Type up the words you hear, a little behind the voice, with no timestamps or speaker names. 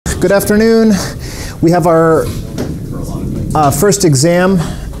Good afternoon. We have our first exam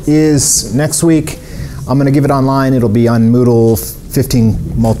is next week. I'm going to give it online. It'll be on Moodle,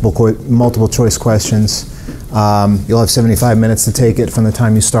 15 multiple choice questions. You'll have 75 minutes to take it from the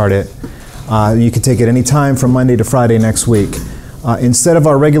time you start it. You can take it any time from Monday to Friday next week. Instead of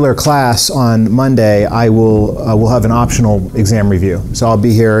our regular class on Monday, I will have an optional exam review. So I'll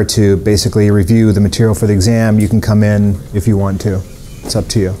be here to basically review the material for the exam. You can come in if you want to. It's up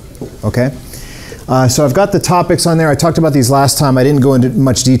to you. Okay? So I've got the topics on there. I talked about these last time. I didn't go into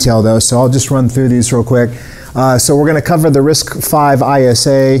much detail though, so I'll just run through these real quick. So we're going to cover the RISC-V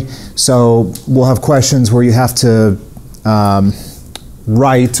ISA. So we'll have questions where you have to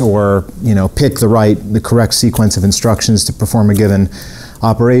write or pick the correct sequence of instructions to perform a given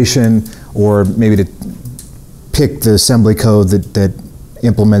operation, or maybe to pick the assembly code that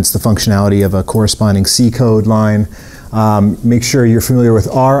implements the functionality of a corresponding C code line. Make sure you're familiar with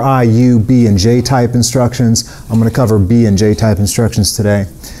R, I, U, B, and J type instructions. I'm going to cover B and J type instructions today.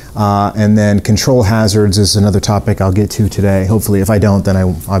 And then control hazards is another topic I'll get to today. Hopefully, if I don't, then I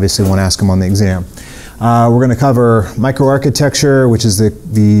obviously won't ask them on the exam. We're going to cover microarchitecture, which is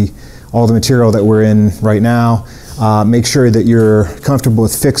all the material that we're in right now. Make sure that you're comfortable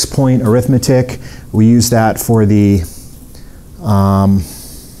with fixed point arithmetic. We use that for the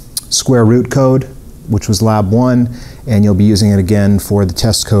square root code, which was lab 1, and you'll be using it again for the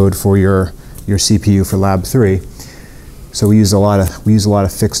test code for your CPU for lab 3. So we use a lot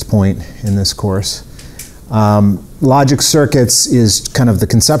of fixed point in this course. Logic circuits is kind of the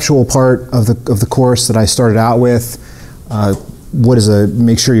conceptual part of the course that I started out with.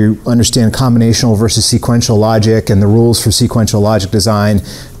 Make sure you understand combinational versus sequential logic and the rules for sequential logic design.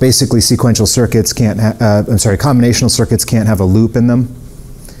 Basically, combinational circuits can't have a loop in them.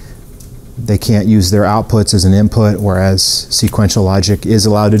 They can't use their outputs as an input, whereas sequential logic is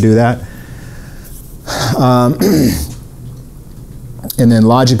allowed to do that. And then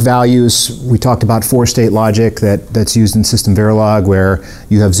logic values, we talked about 4-state logic that's used in System Verilog, where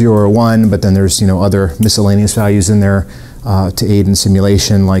you have 0 or 1, but then there's other miscellaneous values in there to aid in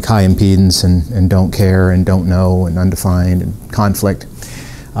simulation, like high impedance and don't care and don't know and undefined and conflict.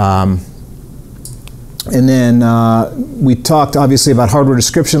 And then we talked obviously about hardware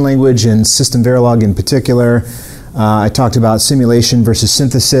description language and System Verilog in particular. I talked about simulation versus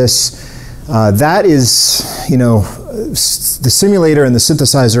synthesis. That is, the simulator and the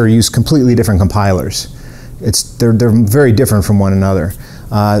synthesizer use completely different compilers. They're very different from one another.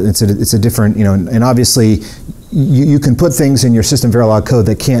 It's a different, and obviously you can put things in your System Verilog code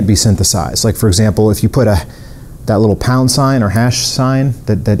that can't be synthesized. Like for example, if you put that little pound sign or hash sign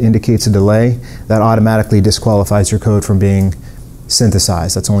that indicates a delay, that automatically disqualifies your code from being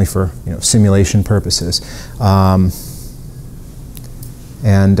synthesized. That's only for simulation purposes.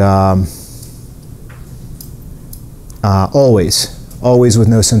 Always with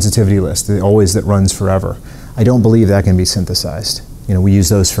no sensitivity list, the always that runs forever. I don't believe that can be synthesized. We use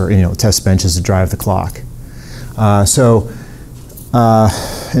those for test benches to drive the clock.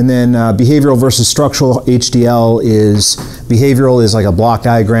 And then behavioral versus structural HDL behavioral is like a block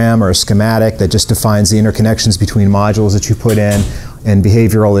diagram or a schematic that just defines the interconnections between modules that you put in, and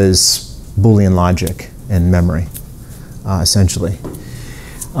behavioral is Boolean logic and memory, essentially.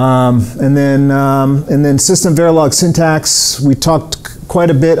 And then System Verilog syntax, we talked quite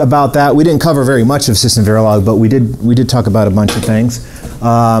a bit about that. We didn't cover very much of System Verilog, but we did talk about a bunch of things.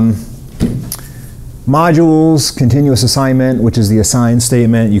 Modules, continuous assignment, which is the assign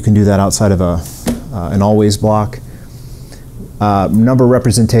statement. You can do that outside of an always block. Number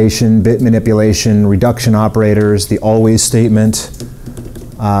representation, bit manipulation, reduction operators, the always statement,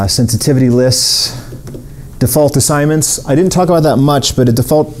 sensitivity lists, default assignments. I didn't talk about that much, but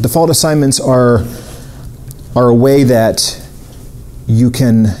default assignments are a way that you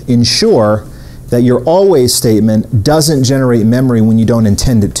can ensure that your always statement doesn't generate memory when you don't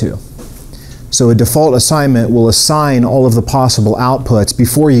intend it to. So a default assignment will assign all of the possible outputs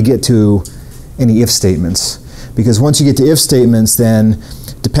before you get to any if statements. Because once you get to if statements, then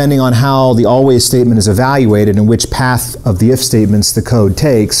depending on how the always statement is evaluated and which path of the if statements the code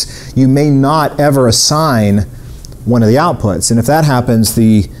takes, you may not ever assign one of the outputs. And if that happens,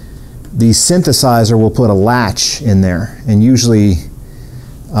 the synthesizer will put a latch in there. And usually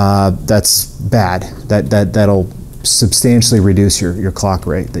that's bad. That'll substantially reduce your clock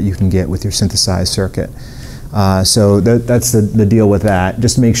rate that you can get with your synthesized circuit. So that's the deal with that.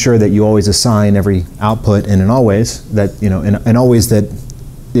 Just make sure that you always assign every output in an always that an always that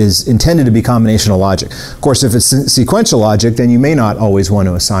is intended to be combinational logic. Of course, if it's sequential logic, then you may not always want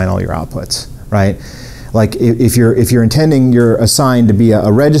to assign all your outputs, right? Like if you're intending your assign to be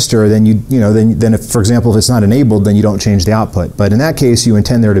a register, then then if, for example, if it's not enabled, then you don't change the output. But in that case, you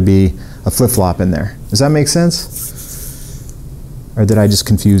intend there to be a flip-flop in there. Does that make sense? Or did I just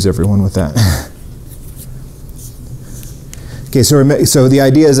confuse everyone with that? Okay, so the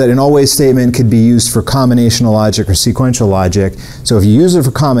idea is that an always statement could be used for combinational logic or sequential logic. So if you use it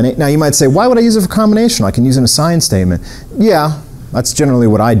for combination, now you might say, why would I use it for combinational? I can use an assign statement. Yeah, that's generally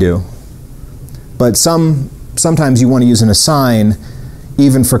what I do. But sometimes you want to use an assign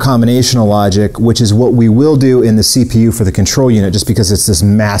even for combinational logic, which is what we will do in the CPU for the control unit, just because it's this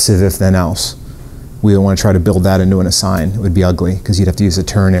massive if then else. We don't want to try to build that into an assign. It would be ugly because you'd have to use a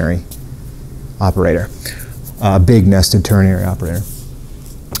ternary operator. A big nested ternary operator.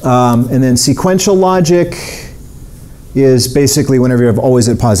 And then sequential logic is basically whenever you have always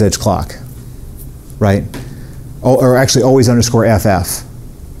at pos edge clock, right? Or actually always underscore FF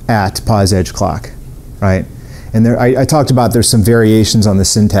at pos edge clock, right? And there, I talked about there's some variations on the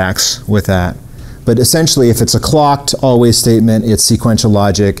syntax with that. But essentially, if it's a clocked always statement, it's sequential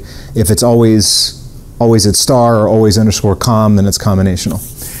logic. If it's always at star or always underscore com, then it's combinational.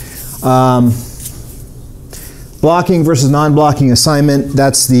 Blocking versus non-blocking assignment,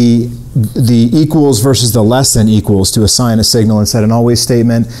 that's the equals versus the less than equals to assign a signal inside an always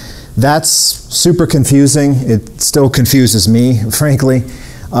statement. That's super confusing. It still confuses me, frankly.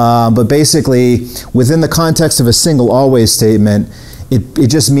 But basically, within the context of a single always statement, it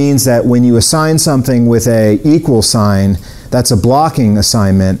just means that when you assign something with a equal sign, that's a blocking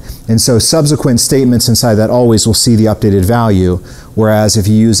assignment, and so subsequent statements inside that always will see the updated value, whereas if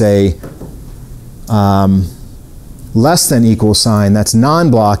you use a less than equal sign, that's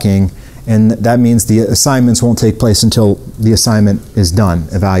non-blocking, and that means the assignments won't take place until the assignment is done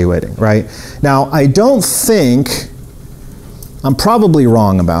evaluating, right? Now, I don't think, I'm probably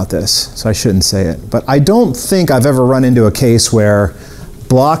wrong about this, so I shouldn't say it, but I don't think I've ever run into a case where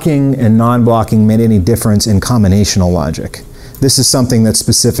blocking and non-blocking made any difference in combinational logic. This is something that's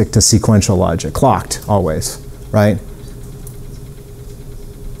specific to sequential logic, clocked always, right?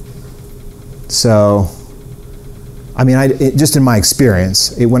 So, I mean, just in my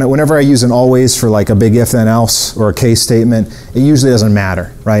experience, whenever I use an always for like a big if then else or a case statement, it usually doesn't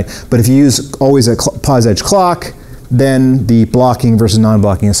matter, right? But if you use always at pos edge clock, then the blocking versus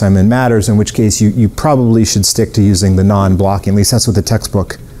non-blocking assignment matters, in which case you probably should stick to using the non-blocking. At least that's what the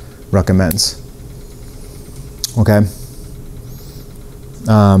textbook recommends. Okay.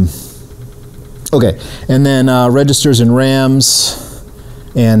 Okay, and then registers and RAMs.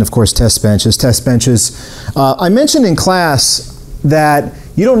 And of course test benches. Test benches. I mentioned in class that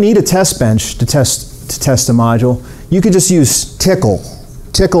you don't need a test bench to test a module. You could just use Tickle.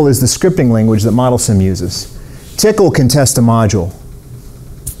 Tickle is the scripting language that ModelSim uses. Tickle can test a module.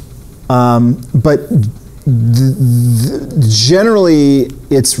 But generally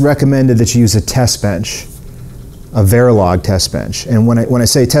it's recommended that you use a test bench, a Verilog test bench. And when I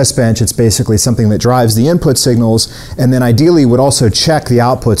say test bench, it's basically something that drives the input signals and then ideally would also check the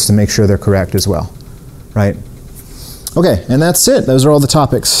outputs to make sure they're correct as well, right? Okay, and that's it. Those are all the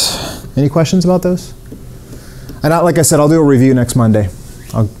topics. Any questions about those? And like I said, I'll do a review next Monday.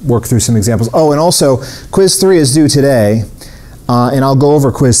 I'll work through some examples. Oh, and also, quiz 3 is due today, and I'll go over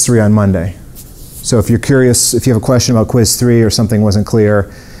quiz 3 on Monday. So if you're curious, if you have a question about quiz 3 or something wasn't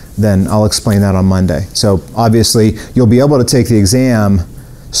clear, then I'll explain that on Monday. So obviously, you'll be able to take the exam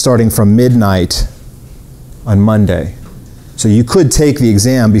starting from midnight on Monday. So you could take the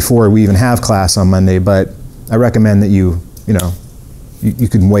exam before we even have class on Monday, but I recommend that you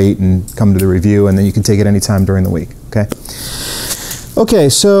can wait and come to the review, and then you can take it anytime during the week, okay? Okay,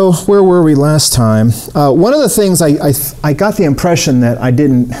 so where were we last time? One of the things I got the impression that I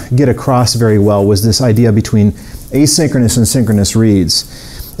didn't get across very well was this idea between asynchronous and synchronous reads.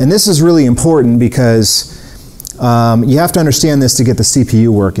 And this is really important because you have to understand this to get the CPU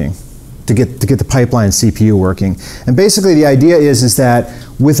working, to get the pipeline CPU working. And basically the idea is that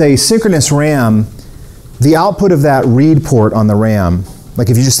with a synchronous RAM, the output of that read port on the RAM, like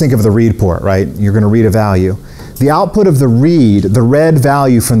if you just think of the read port, right? You're going to read a value. The output of the read, the read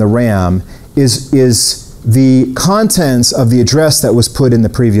value from the RAM, is the contents of the address that was put in the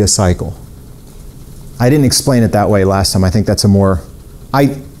previous cycle. I didn't explain it that way last time. I think that's a more, I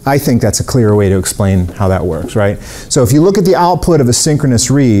think that's a clearer way to explain how that works, right? So if you look at the output of a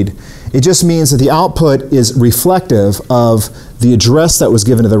synchronous read, it just means that the output is reflective of the address that was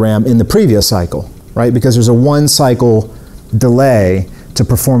given to the RAM in the previous cycle, right? Because there's a 1 cycle delay to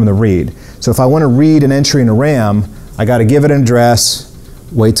perform the read. So if I want to read an entry in a RAM, I got to give it an address,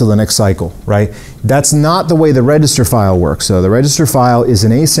 wait till the next cycle, right? That's not the way the register file works. So the register file is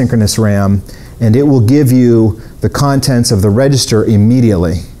an asynchronous RAM, and it will give you the contents of the register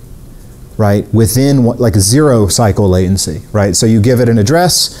immediately, right, within like a 0 cycle latency, right? So you give it an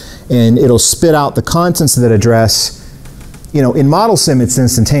address, and it'll spit out the contents of that address. You know, in model sim, it's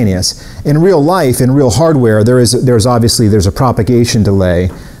instantaneous. In real life, in real hardware, there's a propagation delay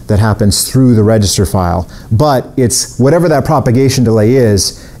that happens through the register file. But it's whatever that propagation delay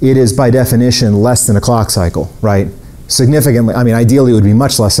is, it is by definition less than a clock cycle, right? Significantly, I mean, ideally it would be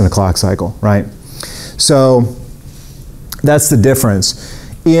much less than a clock cycle, right? So that's the difference.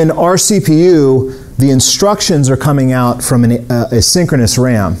 In our CPU, the instructions are coming out from a synchronous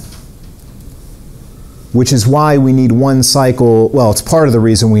RAM, which is why we need one cycle. Well, it's part of the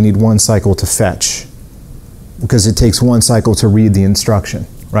reason we need one cycle to fetch, because it takes one cycle to read the instruction,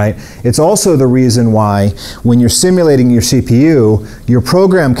 right? It's also the reason why when you're simulating your CPU, your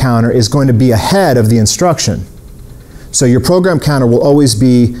program counter is going to be ahead of the instruction. So your program counter will always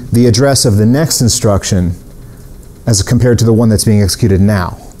be the address of the next instruction as compared to the one that's being executed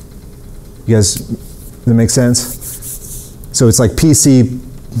now. You guys, does that make sense? So it's like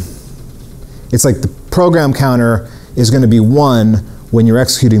it's like the program counter is going to be 1 when you're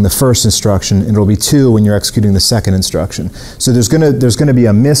executing the first instruction, and it'll be 2 when you're executing the second instruction. So there's going to be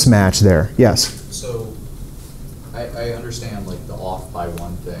a mismatch there. Yes? So I understand like the off by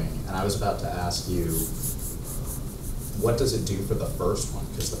 1 thing, and I was about to ask you, what does it do for the first one?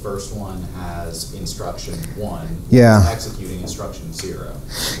 Because the first one has instruction 1, yeah, executing instruction 0.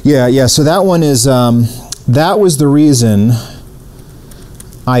 Yeah. So that one is, that was the reason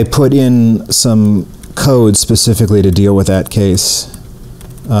I put in some code specifically to deal with that case.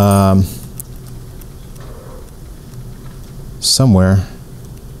 Somewhere.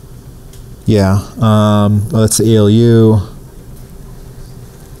 Yeah. That's the ALU.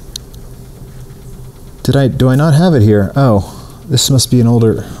 Do I not have it here? Oh, this must be an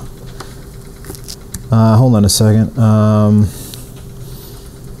older. Hold on a second.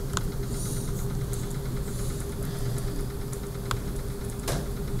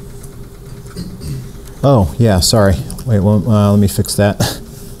 Oh, yeah, sorry. Wait, well, let me fix that.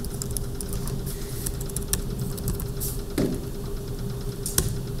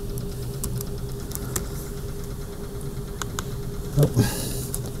 Oh.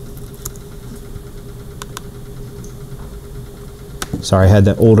 Sorry, I had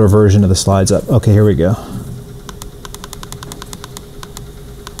that older version of the slides up. Okay, here we go.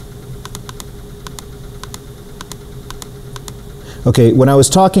 Okay, when I was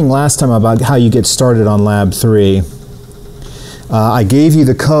talking last time about how you get started on Lab 3, I gave you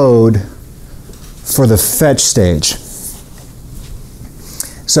the code for the fetch stage.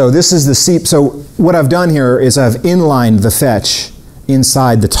 So this is the so what I've done here is I've inlined the fetch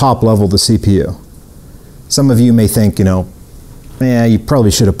inside the top level of the CPU. Some of you may think, you know, yeah, you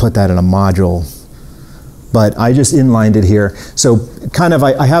probably should have put that in a module, but I just inlined it here. So kind of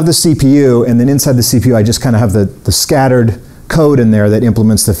I have the CPU, and then inside the CPU I just kind of have the scattered code in there that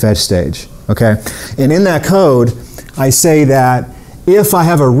implements the fetch stage, okay? And in that code, I say that if I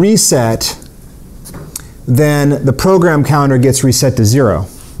have a reset, then the program counter gets reset to 0,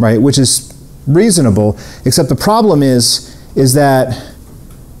 right? Which is reasonable, except the problem is that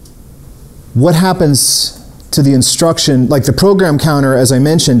what happens to the instruction, like the program counter, as I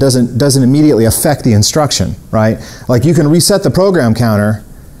mentioned, doesn't immediately affect the instruction, right? Like you can reset the program counter,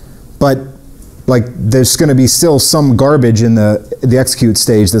 but like there's going to be still some garbage in the execute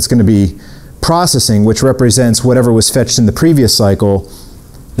stage that's going to be processing, which represents whatever was fetched in the previous cycle,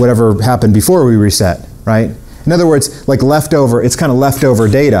 whatever happened before we reset, right? In other words, like leftover, it's kind of leftover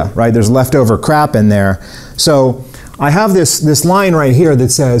data, right? There's leftover crap in there. So I have this line right here that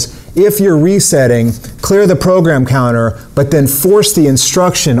says, if you're resetting, clear the program counter, but then force the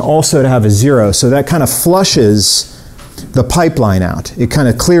instruction also to have a 0. So that kind of flushes the pipeline out. It kind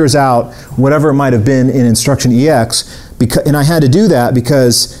of clears out whatever might have been in instruction EX, and I had to do that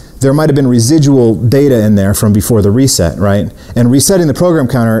because there might have been residual data in there from before the reset, right? And resetting the program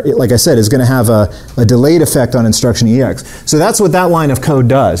counter, like I said, is going to have a delayed effect on instruction EX. So that's what that line of code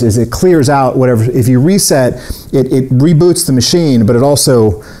does, is it clears out whatever. If you reset, it reboots the machine, but it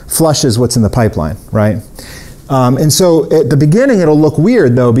also flushes what's in the pipeline, right? And so at the beginning, it'll look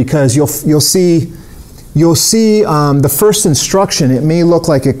weird, though, because you'll see the first instruction, it may look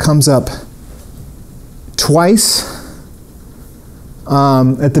like it comes up twice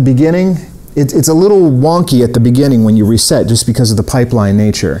at the beginning. It's a little wonky at the beginning when you reset, just because of the pipeline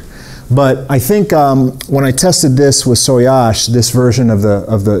nature. But I think when I tested this with Soyash, this version of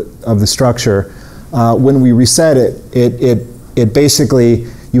the structure, when we reset it basically,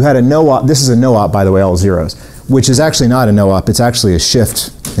 you had a no-op. This is a no-op, by the way, all zeros. which is actually not a no-op, it's actually a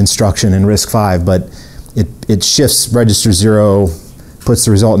shift instruction in RISC-V, but it shifts register 0, puts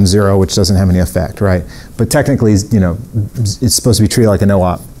the result in 0, which doesn't have any effect, right? But technically, you know, it's supposed to be treated like a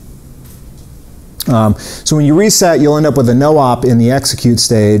no-op. So when you reset, you'll end up with a no-op in the execute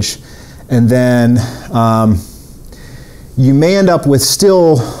stage, and then you may end up with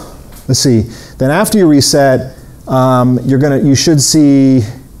still, let's see, then after you reset, you should see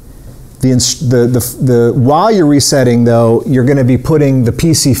while you're resetting though, you're going to be putting the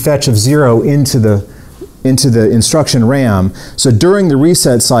PC fetch of 0 into the instruction RAM. So during the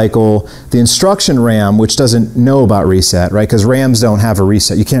reset cycle, the instruction RAM, which doesn't know about reset, right? Because RAMs don't have a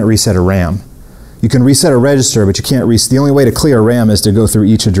reset. You can't reset a RAM. You can reset a register, but you can't reset. The only way to clear RAM is to go through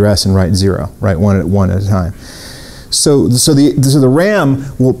each address and write 0, right? One at a time. So the RAM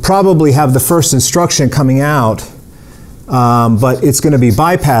will probably have the first instruction coming out, but it's going to be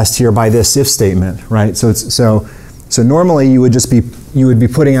bypassed here by this if statement, right? So normally you would be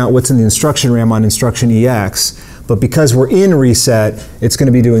putting out what's in the instruction RAM on instruction EX, but because we're in reset, it's going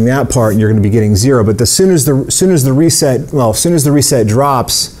to be doing that part, and you're going to be getting 0. But as soon as the reset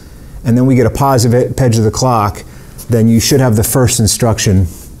drops, and then we get a positive edge of the clock, then you should have the first instruction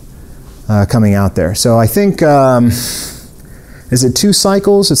coming out there. So I think, is it 2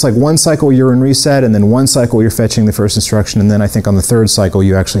 cycles? It's like 1 cycle you're in reset, and then 1 cycle you're fetching the first instruction, and then I think on the 3rd cycle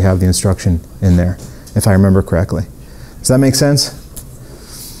you actually have the instruction in there, if I remember correctly. Does that make sense?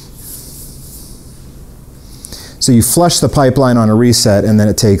 So you flush the pipeline on a reset, and then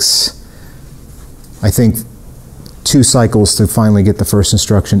it takes, I think, 2 cycles to finally get the first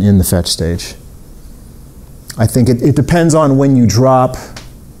instruction in the fetch stage. I think it depends on when you drop.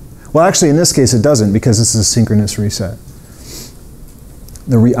 Well, actually, in this case, it doesn't, because this is a synchronous reset.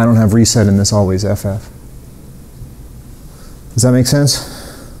 I don't have reset in this always FF. Does that make sense?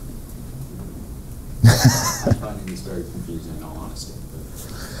 I'm finding this very confusing, in all honesty.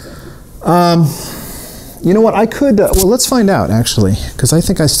 You know what? I could. Well, let's find out actually, because I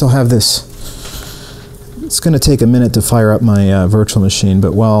think I still have this. It's going to take a minute to fire up my virtual machine,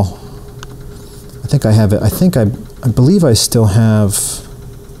 but well, I think I have it. I believe I still have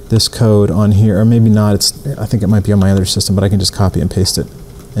this code on here, or maybe not. I think it might be on my other system, but I can just copy and paste it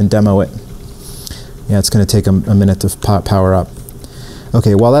and demo it. Yeah, it's going to take a minute to power up.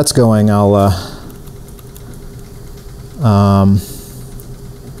 Okay, while that's going, I'll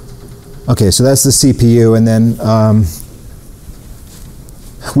okay, so that's the CPU, and then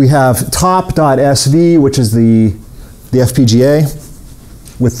we have top.sv, which is the FPGA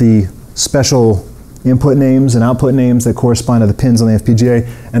with the special input names and output names that correspond to the pins on the FPGA,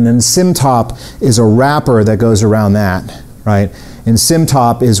 and then SymTop is a wrapper that goes around that, right? And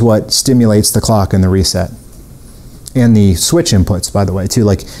SymTop is what stimulates the clock and the reset. And the switch inputs, by the way, too.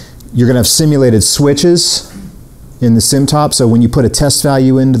 Like, you're going to have simulated switches in the SymTop, so when you put a test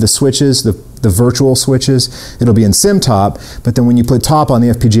value into the switches, the virtual switches, it'll be in SymTop, but then when you put top on the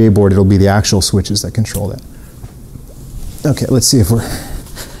FPGA board, it'll be the actual switches that control that. Okay, let's see if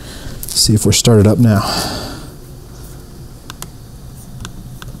we're started up now.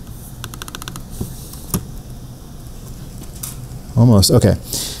 Almost, okay.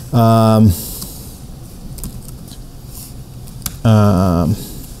 All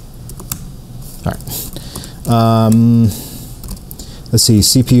right. Let's see,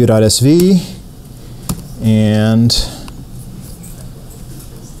 CPU.sv, and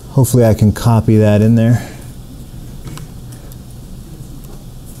hopefully I can copy that in there.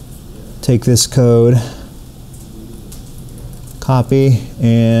 Take this code, copy,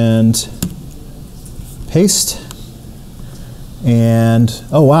 and paste. And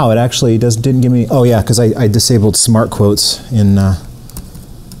oh wow, it actually didn't give me. Oh yeah, because I disabled smart quotes in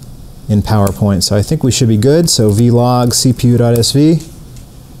PowerPoint, so I think we should be good. So vlog cpu.sv.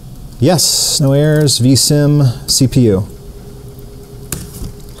 Yes, no errors. vsim cpu.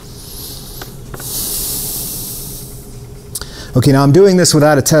 Okay, now I'm doing this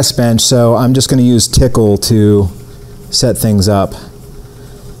without a test bench, so I'm just going to use Tickle to set things up.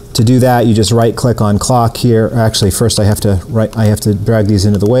 To do that, you just right-click on clock here. Actually, first I have to drag these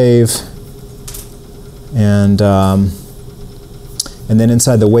into the wave, and then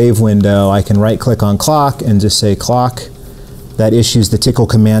inside the wave window, I can right-click on clock and just say clock. That issues the Tickle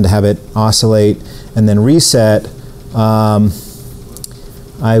command to have it oscillate, and then reset.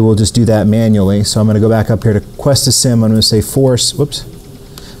 I will just do that manually. So I'm going to go back up here to Quest to Sim. I'm going to say force. Whoops. I'm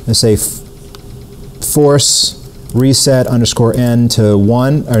going to say force reset underscore n to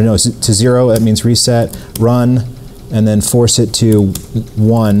 1, or no, to 0. That means reset. Run, and then force it to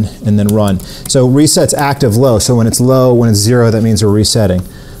 1, and then run. So reset's active low. So when it's low, when it's 0, that means we're resetting.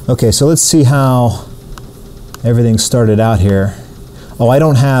 Okay, so let's see how everything started out here. Oh, I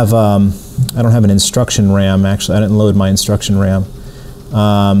don't have an instruction RAM, actually. I didn't load my instruction RAM.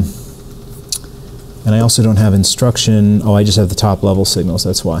 And I also don't have instruction. Oh, I just have the top level signals,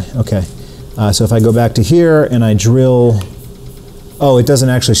 that's why. Okay. So if I go back to here and I drill, oh, it doesn't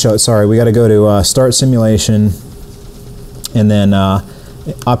actually show it, sorry. We got to go to Start Simulation, and then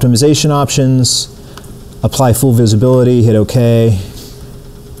Optimization Options, Apply Full Visibility, hit OK.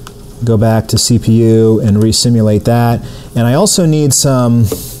 Go back to CPU and resimulate that. And I also need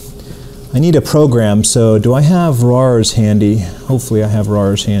I need a program. So do I have RARS handy? Hopefully I have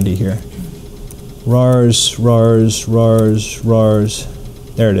RARS handy here. RARS.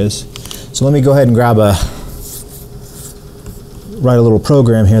 There it is. So let me go ahead and write a little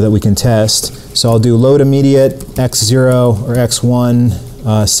program here that we can test. So I'll do load immediate x0 or x1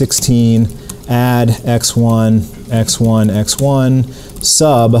 16, add x1, x1, x1,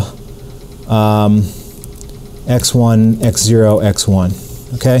 sub x1, x0, x1.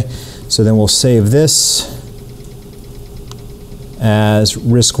 Okay? So then we'll save this as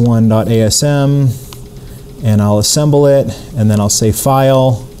RISC-1.asm, and I'll assemble it, and then I'll say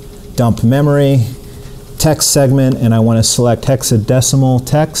File, Dump Memory, Text Segment, and I want to select hexadecimal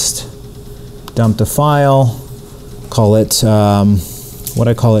text, dump to File, call it, what do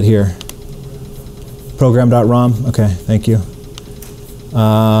I call it here? Program.rom, okay, thank you.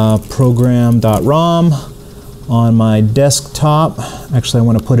 Program.rom on my desktop. Actually, I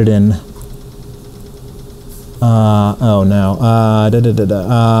want to put it in, oh no,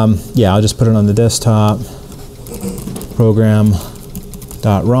 yeah, I'll just put it on the desktop,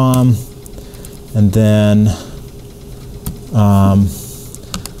 program.rom, and then I'm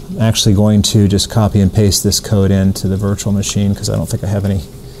actually going to just copy and paste this code into the virtual machine because I don't think I have any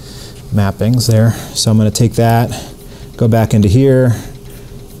mappings there. So I'm going to take that, go back into here,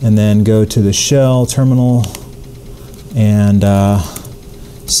 and then go to the shell terminal and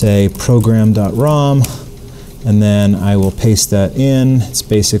say program.rom, and then I will paste that in. It's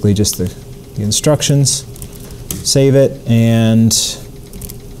basically just the instructions. Save it and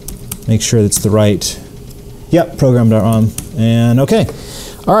make sure it's the right, yep, program.rom, and okay.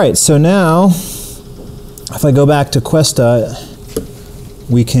 All right, so now if I go back to Questa,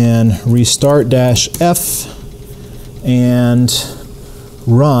 we can restart -F and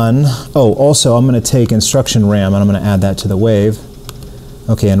run. Oh, also I'm going to take instruction RAM and I'm going to add that to the wave.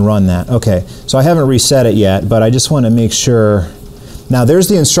 Okay, and run that. Okay, so I haven't reset it yet, but I just want to make sure. Now there's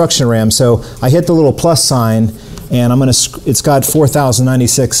the instruction RAM, so I hit the little plus sign, and I'm going to. It's got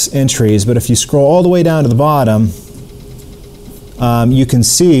 4,096 entries, but if you scroll all the way down to the bottom, you can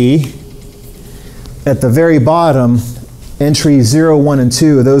see at the very bottom, entry 0, 1, and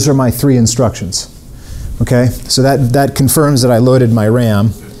 2. Those are my 3 instructions. Okay, so that confirms that I loaded my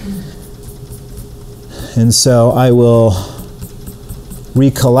RAM. And so I will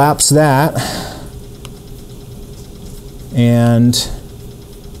recollapse that and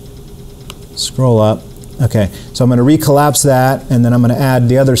scroll up. Okay, so I'm going to recollapse that, and then I'm going to add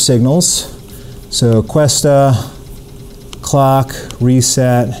the other signals. So Questa, clock,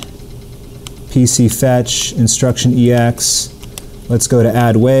 reset, PC fetch, instruction EX. Let's go to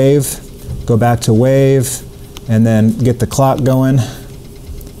add wave. Go back to wave, and then get the clock going.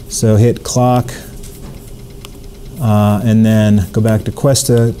 So hit clock, and then go back to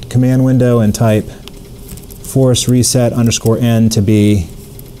Questa command window and type force reset _n to be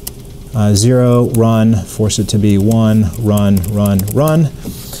 0, run, force it to be 1, run,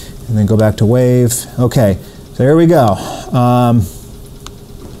 and then go back to wave. Okay, so here we go.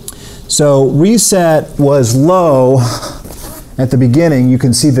 So reset was low at the beginning. You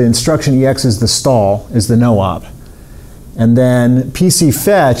can see the instruction EX is the stall, is the no-op. And then PC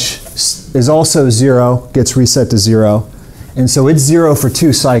fetch is also 0, gets reset to 0. And so it's 0 for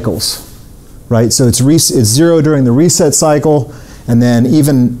 2 cycles, right? So it's 0 during the reset cycle, and then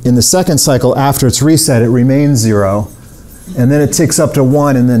even in the second cycle after it's reset, it remains 0. And then it ticks up to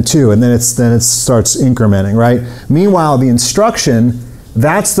 1 and then 2, and then it starts incrementing, right? Meanwhile, the instruction,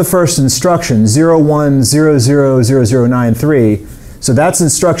 that's the first instruction, 01000093. So that's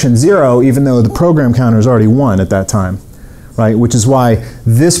instruction 0, even though the program counter is already 1 at that time, right? Which is why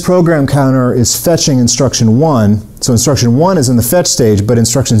this program counter is fetching instruction 1. So instruction 1 is in the fetch stage, but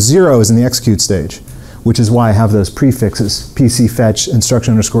instruction 0 is in the execute stage, which is why I have those prefixes, PC fetch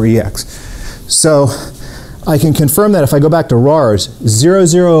instruction _EX. So I can confirm that if I go back to RARS,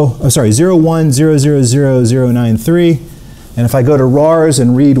 01000093, and if I go to RARS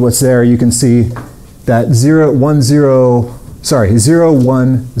and read what's there, you can see that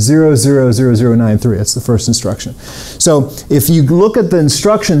 01000093. That's the first instruction. So if you look at the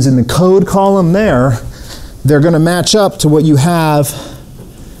instructions in the code column there, they're going to match up to what you have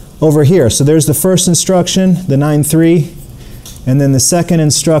over here. So there's the first instruction, the 9-3, and then the second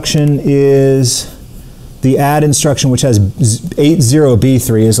instruction is the add instruction, which has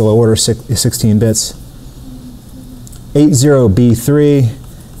 80B3 is a low order 16 bits. 80B3,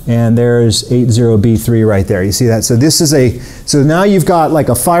 and there's 80B3 right there. You see that? So this is so now you've got like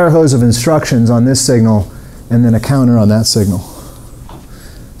a fire hose of instructions on this signal, and then a counter on that signal.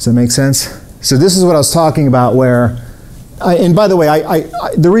 Does that make sense? So this is what I was talking about where, and by the way,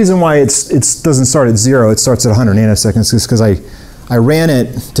 the reason why it doesn't start at 0, it starts at 100 nanoseconds is because I ran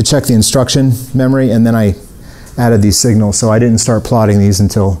it to check the instruction memory, and then I added these signals, so I didn't start plotting these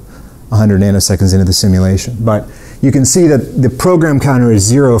until 100 nanoseconds into the simulation. But you can see that the program counter is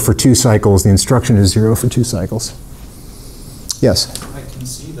 0 for 2 cycles, the instruction is 0 for 2 cycles. Yes? I can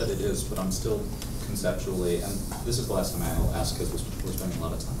see that it is, but I'm still conceptually, and this is the last time I'll ask because we're spending a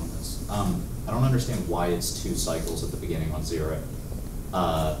lot of time on this. I don't understand why it's 2 cycles at the beginning on 0.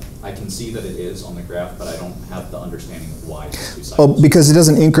 I can see that it is on the graph, but I don't have the understanding of why it's 2 cycles. Well, because it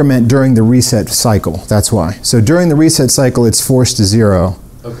doesn't increment during the reset cycle, that's why. So during the reset cycle, it's forced to 0.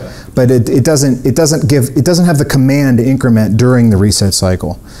 Okay. But it doesn't have the command to increment during the reset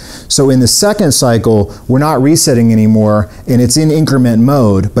cycle. So in the second cycle, we're not resetting anymore, and it's in increment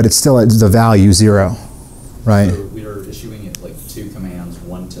mode, but it's still at the value 0, right? So we are issuing it like 2 commands,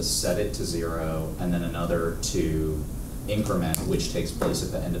 one to set it to 0, and then another to increment, which takes place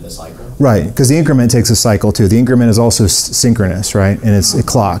at the end of the cycle? Right, because the increment takes a cycle too. The increment is also synchronous, right? And it's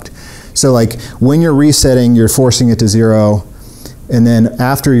clocked. So like when you're resetting, you're forcing it to 0, and then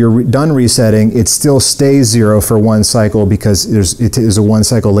after you're done resetting, it still stays 0 for 1 cycle because it is a 1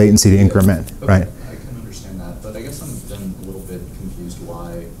 cycle latency to increment, okay. Right? I can understand that, but I guess I'm then a little bit confused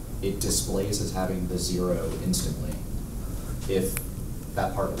why it displays as having the 0 instantly if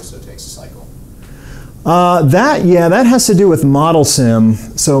that part also takes a cycle. That has to do with model sim.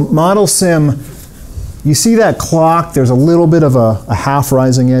 So model sim, you see that clock, there's a little bit of a half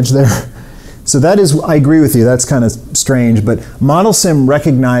rising edge there. So that is, I agree with you, that's kind of strange, but model sim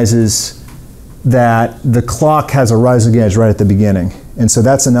recognizes that the clock has a rising edge right at the beginning. And so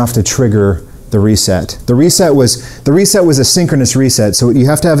that's enough to trigger the reset. The reset was a synchronous reset, so you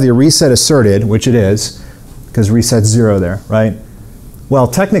have to have the reset asserted, which it is, because reset's 0 there, right? Well,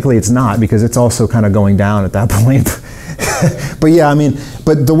 technically it's not, because it's also kind of going down at that point. But yeah, I mean,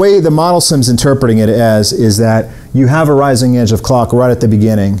 but the way the model sim's interpreting it as is that you have a rising edge of clock right at the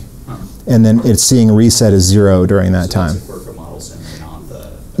beginning, and then it's seeing reset as 0 during that time. That's work for model sim and not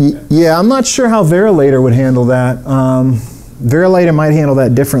the, okay. Yeah, I'm not sure how Verilator would handle that. Verilator might handle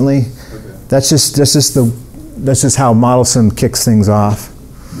that differently. Okay. That's just how model sim kicks things off.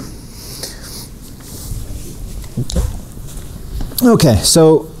 Okay,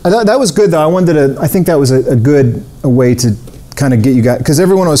 so that was good though. I think that was a good way to kind of get you guys, because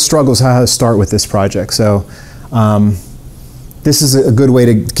everyone always struggles how to start with this project. So this is a good way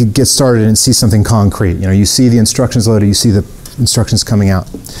to get started and see something concrete. You know, you see the instructions loaded, you see the instructions coming out.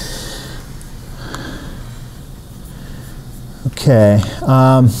 Okay.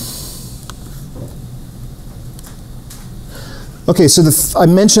 Okay, so I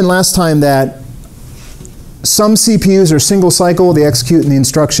mentioned last time that some CPUs are single cycle, they execute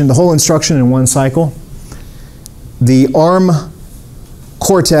the whole instruction in 1 cycle. The ARM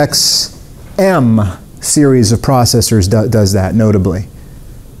Cortex M series of processors does that, notably.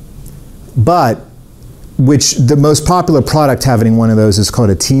 But, the most popular product having one of those is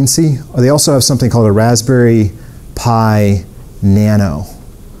called a Teensy. They also have something called a Raspberry Pi Nano.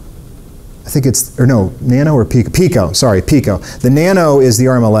 I think it's, or no, Nano or Pico? Pico, sorry, Pico. The Nano is the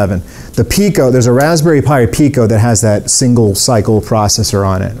ARM11. The Pico, there's a Raspberry Pi Pico that has that single cycle processor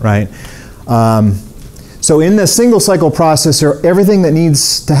on it, right? So in the single cycle processor, everything that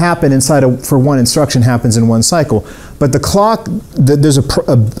needs to happen for 1 instruction happens in 1 cycle. But the clock, there's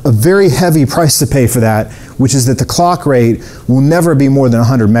a very heavy price to pay for that, which is that the clock rate will never be more than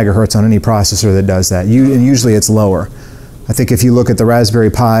 100 megahertz on any processor that does that. And usually it's lower. I think if you look at the Raspberry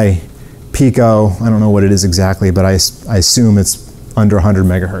Pi Pico, I don't know what it is exactly, but I assume it's under 100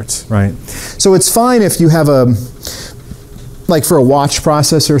 megahertz, right? So it's fine if you have like for a watch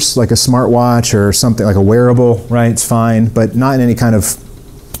processor, like a smartwatch or something like a wearable, right? It's fine, but not in any kind of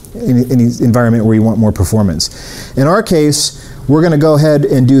any environment where you want more performance. In our case, we're going to go ahead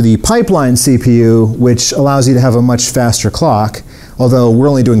and do the pipeline CPU, which allows you to have a much faster clock. Although we're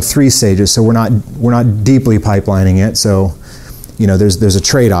only doing 3 stages, so we're not deeply pipelining it. So, you know, there's a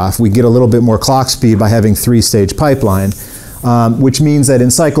trade-off. We get a little bit more clock speed by having 3-stage pipeline. Which means that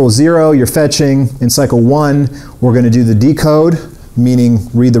in cycle 0, you're fetching. In cycle 1, we're going to do the decode, meaning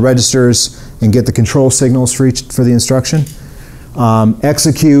read the registers, and get the control signals for the instruction.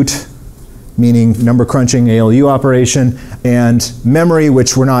 Execute, meaning number crunching ALU operation, and memory,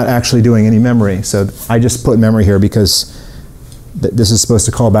 which we're not actually doing any memory. So I just put memory here because this is supposed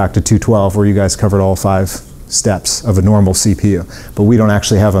to call back to 212, where you guys covered all 5 steps of a normal CPU. But we don't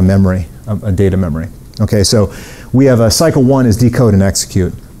actually have a memory, a data memory. Okay, so we have a cycle 1 is decode and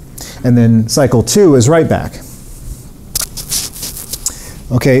execute. And then cycle 2 is write back.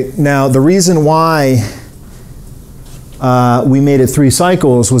 Okay, now the reason why we made it 3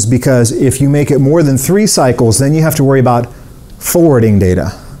 cycles was because if you make it more than 3 cycles, then you have to worry about forwarding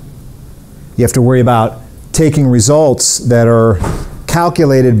data. You have to worry about taking results that are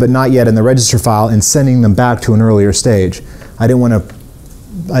calculated but not yet in the register file and sending them back to an earlier stage. I didn't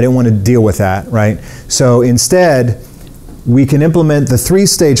want to deal with that, right? So instead, we can implement the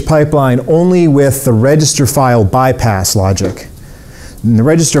 3-stage pipeline only with the register file bypass logic. And the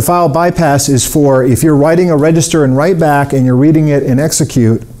register file bypass is for if you're writing a register and write back and you're reading it in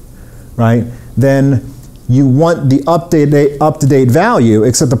execute, right, then you want the up-to-date value,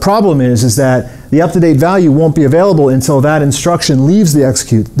 except the problem is that the up-to-date value won't be available until that instruction leaves the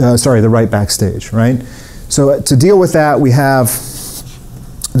the write back stage, right? So to deal with that, we have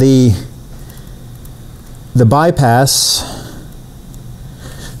the bypass,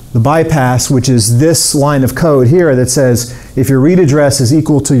 which is this line of code here that says if your read address is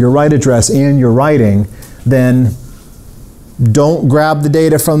equal to your write address and your writing, then don't grab the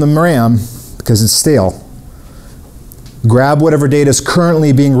data from the RAM because it's stale. Grab whatever data is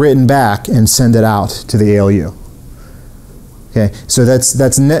currently being written back and send it out to the ALU. Okay, so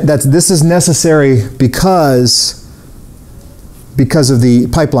this is necessary because of the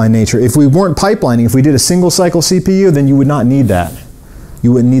pipeline nature. If we weren't pipelining, if we did a single cycle CPU, then you would not need that.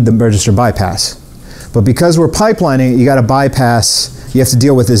 You wouldn't need the register bypass. But because we're pipelining, you got to bypass, you have to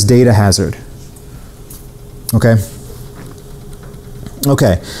deal with this data hazard. Okay?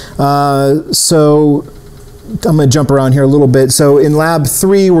 Okay, so I'm going to jump around here a little bit. So in lab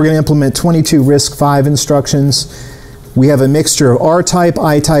 3, we're going to implement 22 RISC-V instructions. We have a mixture of R-type,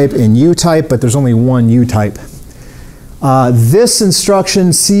 I-type, and U-type, but there's only one U-type. This instruction,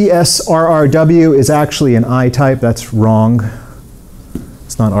 CSRRW, is actually an I-type. That's wrong.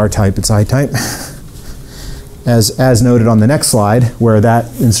 It's not R-type, it's I-type. As noted on the next slide, where that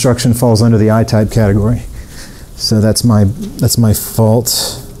instruction falls under the I-type category. So that's my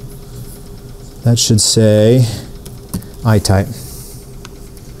fault. That should say I-type.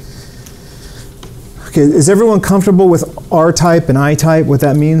 Okay, is everyone comfortable with R-type and I-type, what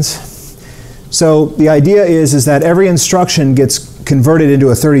that means? So the idea is that every instruction gets converted into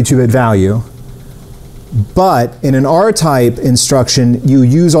a 32-bit value, but in an R-type instruction, you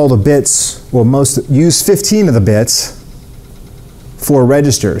use all the bits, well, use 15 of the bits for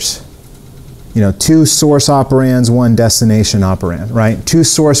registers. You know, 2 source operands, 1 destination operand, right? 2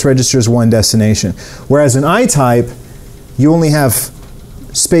 source registers, 1 destination. Whereas in I-type, you only have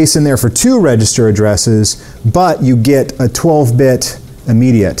space in there for 2 register addresses, but you get a 12-bit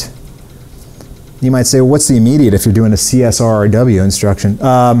immediate. You might say, well, what's the immediate if you're doing a CSRRW instruction?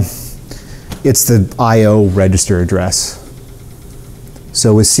 It's the I/O register address.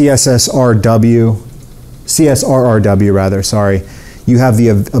 So with CSRRW rather, sorry, you have the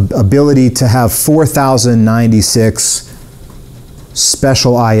ability to have 4,096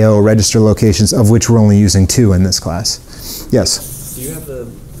 special I/O register locations, of which we're only using 2 in this class. Yes? Do you have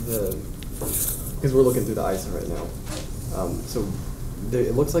because we're looking through the ISA right now, so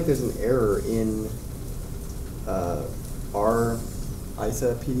it looks like there's an error in our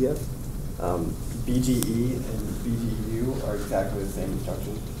ISA PDF. BGE and BGU are exactly the same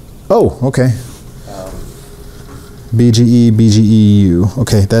instruction. Oh, okay. BGE, BGEU.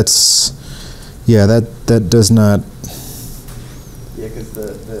 Okay, that's, yeah, that does not. Yeah, because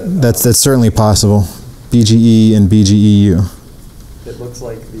that's certainly possible. BGE and BGEU. It looks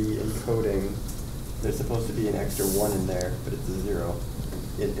like the encoding, there's supposed to be an extra 1 in there, but it's a 0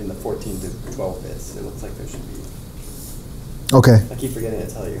 in the 14 to 12 bits. It looks like there should be. Okay. I keep forgetting to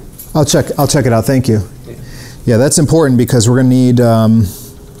tell you. I'll check it out. Thank you. Yeah, that's important because we're going to need.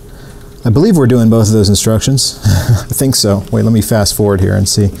 I believe we're doing both of those instructions. I think so. Wait, let me fast forward here and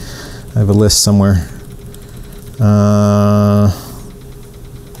see. I have a list somewhere.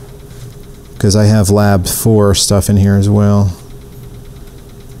 Because I have lab 4 stuff in here as well.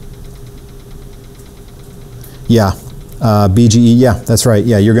 Yeah, BGE. Yeah, that's right.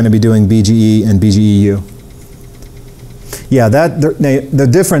 Yeah, you're going to be doing BGE and BGEU. Yeah, the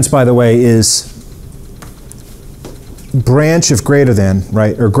difference, by the way, is branch if greater than,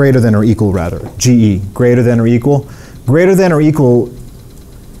 right? Or greater than or equal, rather. GE, greater than or equal. Greater than or equal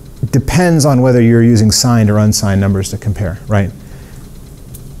depends on whether you're using signed or unsigned numbers to compare, right?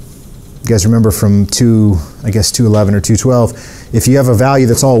 You guys remember from 211 or 212, if you have a value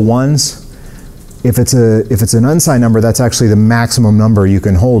that's all ones, if it's an unsigned number, that's actually the maximum number you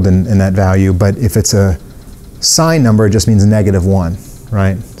can hold in that value. But if it's a signed number, it just means -1,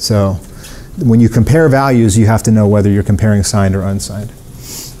 right? So when you compare values, you have to know whether you're comparing signed or unsigned.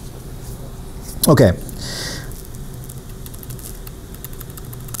 Okay.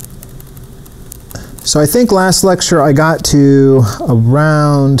 So I think last lecture I got to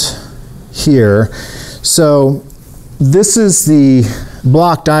around here. So this is the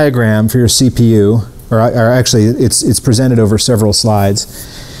block diagram for your CPU, or actually it's presented over several slides.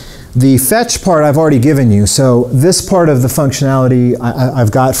 The fetch part I've already given you, so this part of the functionality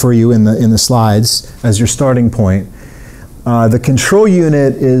I've got for you in the slides as your starting point. The control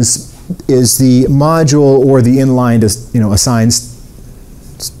unit is the module or the inline, assigns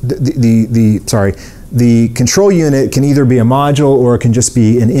the control unit can either be a module or it can just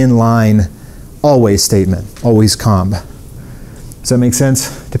be an inline always statement, always comb. Does that make sense?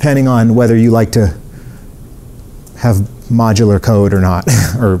 Depending on whether you like to have modular code or not,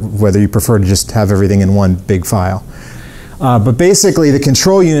 or whether you prefer to just have everything in one big file. But basically the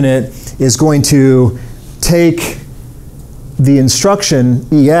control unit is going to take the instruction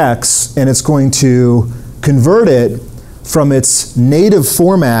EX and it's going to convert it from its native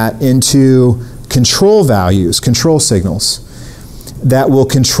format into control values, control signals that will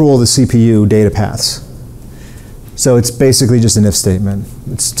control the CPU data paths. So it's basically just an if statement.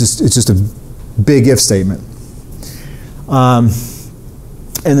 It's just a big if statement. And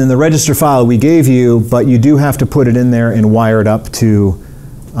then the register file we gave you, but you do have to put it in there and wire it up to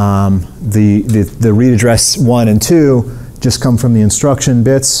the read address 1 and 2 just come from the instruction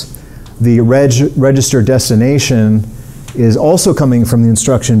bits. The register destination is also coming from the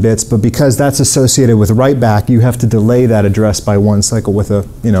instruction bits, but because that's associated with write back, you have to delay that address by 1 cycle with a,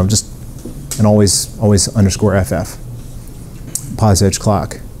 just an always _FF, pause edge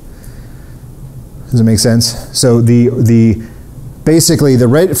clock. Does it make sense? So basically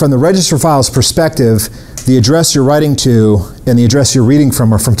from the register file's perspective, the address you're writing to and the address you're reading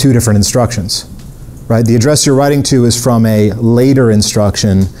from are from 2 different instructions, right? The address you're writing to is from a later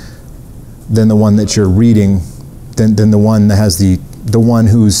instruction than the one that you're reading, than the one that has the one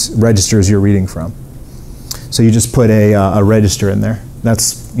whose registers you're reading from. So you just put a register in there.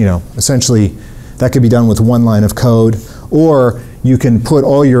 That's, essentially, that could be done with 1 line of code, or you can put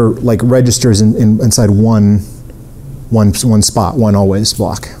all your registers inside one spot, one always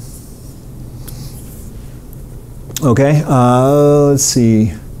block. Okay, let's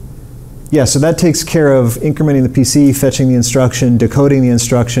see. Yeah, so that takes care of incrementing the PC, fetching the instruction, decoding the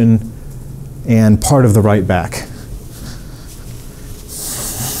instruction, and part of the write back.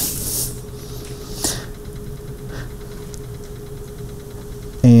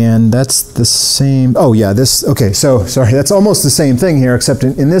 And that's the same, oh yeah, okay, so sorry, that's almost the same thing here, except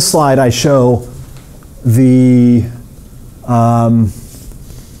in this slide I show the,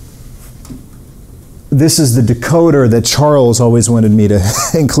 this is the decoder that Charles always wanted me to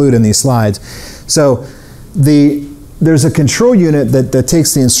include in these slides. So there's a control unit that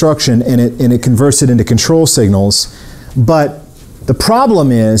takes the instruction and it converts it into control signals, but the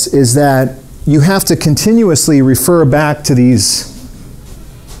problem is that you have to continuously refer back to these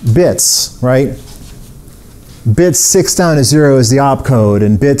bits, right? Bits 6 down to 0 is the opcode,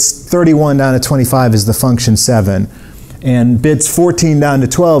 and bits 31 down to 25 is the function 7, and bits 14 down to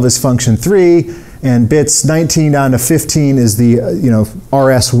 12 is function 3, and bits 19 down to 15 is the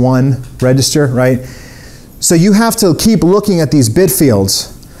RS1 register, right? So you have to keep looking at these bit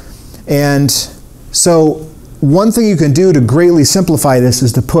fields, and so one thing you can do to greatly simplify this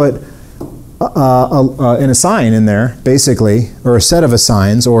is to put an assign in there, basically, or a set of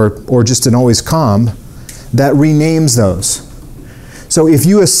assigns, or just an always comb that renames those. So if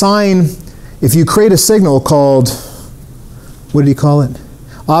you create a signal called, what did he call it?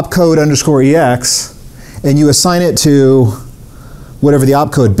 Opcode _EX, and you assign it to whatever the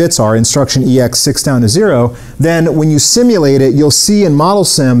opcode bits are, instruction EX 6 down to 0, then when you simulate it, you'll see in model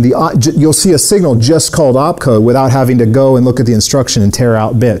sim, you'll see a signal just called opcode without having to go and look at the instruction and tear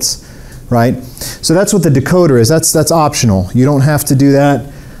out bits. Right? So that's what the decoder is. That's optional. You don't have to do that,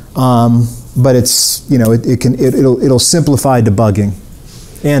 but it's it'll simplify debugging,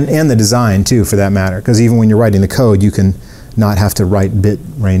 and the design too, for that matter. Because even when you're writing the code, you can not have to write bit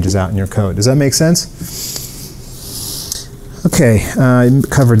ranges out in your code. Does that make sense? Okay, I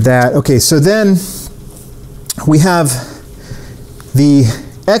covered that. Okay, so then we have the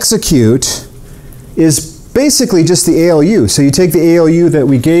execute is basically just the ALU. So you take the ALU that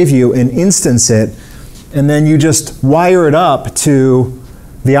we gave you and instance it, and then you just wire it up to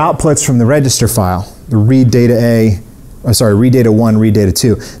the outputs from the register file, the read data read data 1, read data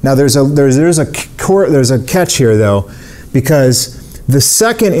 2. Now there's a catch here though, because the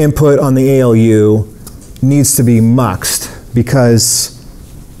second input on the ALU needs to be muxed because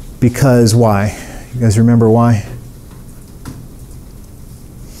why? You guys remember why?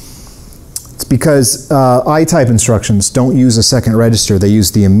 It's because I-type instructions don't use a second register, they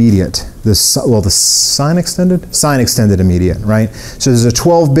use the immediate. The sign extended immediate, right? So there's a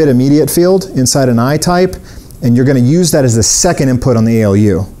 12-bit immediate field inside an I-type, and you're going to use that as the second input on the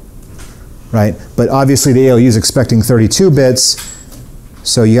ALU, right? But obviously the ALU is expecting 32 bits,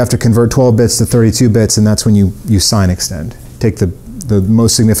 so you have to convert 12 bits to 32 bits, and that's when you sign extend. Take the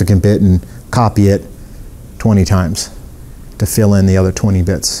most significant bit and copy it 20 times to fill in the other 20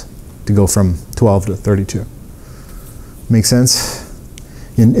 bits to go from 12 to 32. Make sense?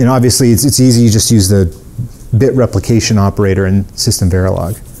 And obviously it's easy, you just use the bit replication operator in System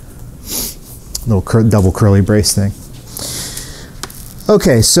Verilog. Little double curly brace thing.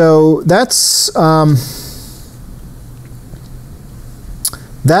 Okay, so that's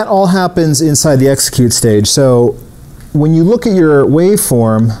that all happens inside the execute stage. So when you look at your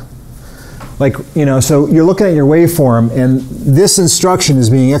waveform, like, you know, so you're looking at your waveform and this instruction is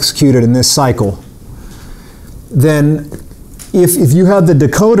being executed in this cycle. Then if you had the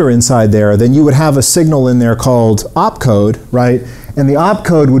decoder inside there, then you would have a signal in there called opcode, right? And the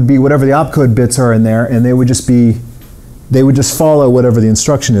opcode would be whatever the opcode bits are in there, and they would just follow whatever the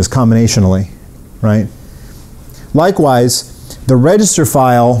instruction is combinationally, right? Likewise, the register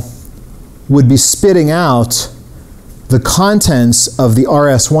file would be spitting out the contents of the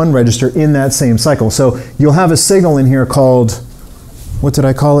RS1 register in that same cycle. So you'll have a signal in here called, what did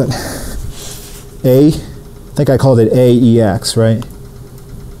I call it? A? I think I called it AEX, right?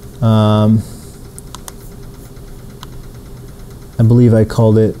 I believe I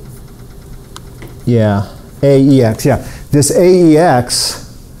called it, yeah, AEX, yeah. This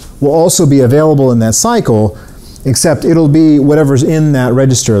AEX will also be available in that cycle, except it'll be whatever's in that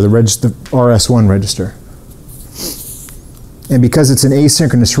register, the RS1 register. And because it's an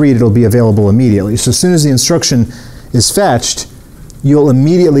asynchronous read, it'll be available immediately. So as soon as the instruction is fetched, you'll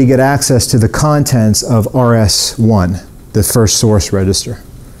immediately get access to the contents of RS1, the first source register.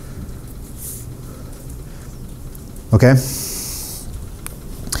 Okay?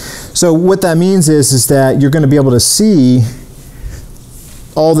 So what that means is that you're going to be able to see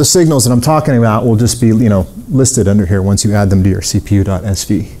all the signals that I'm talking about will just be, you know, listed under here once you add them to your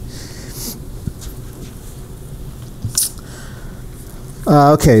CPU.sv.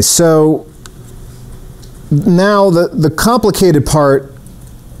 Okay, so now the complicated part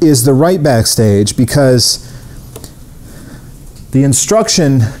is the write back stage, because the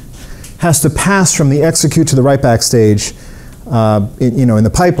instruction has to pass from the execute to the write back stage in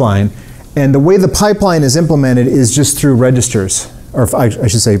the pipeline. And the way the pipeline is implemented is just through registers, or I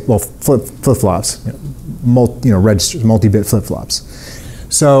should say, well, flip-flops, registers, multi-bit flip-flops.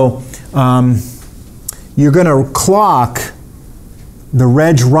 So you're going to clock the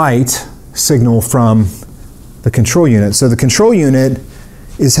reg write signal from the control unit. So the control unit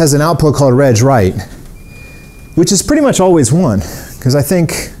has an output called reg write, which is pretty much always 1, because I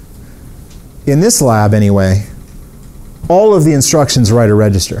think in this lab anyway, all of the instructions write a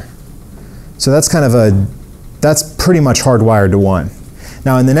register. So that's kind of that's pretty much hardwired to 1.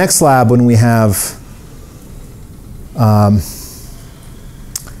 Now in the next lab, when we have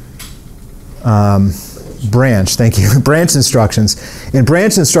branch, thank you, branch instructions. In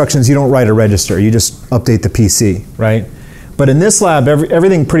branch instructions, you don't write a register, you just update the PC, right? But in this lab,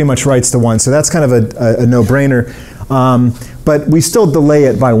 everything pretty much writes to 1, so that's kind of a no-brainer. But we still delay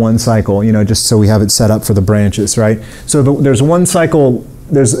it by 1 cycle, you know, just so we have it set up for the branches, right? So there's 1 cycle,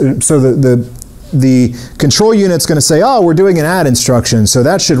 so the control unit's going to say, oh, we're doing an add instruction, so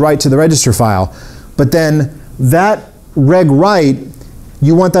that should write to the register file. But then that reg write,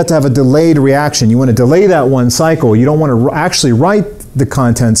 you want that to have a delayed reaction. You want to delay that 1 cycle. You don't want to actually write the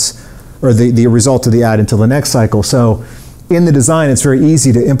contents or the result of the add until the next cycle. So in the design, it's very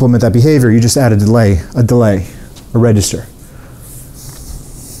easy to implement that behavior. You just add a delay, a register.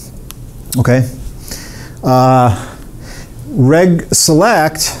 Okay? Reg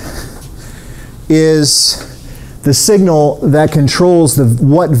select is the signal that controls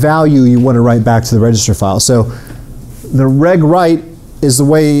what value you want to write back to the register file. So the reg write is the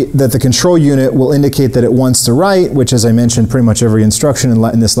way that the control unit will indicate that it wants to write, which, as I mentioned, pretty much every instruction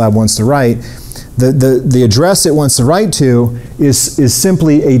in this lab wants to write. The address it wants to write to is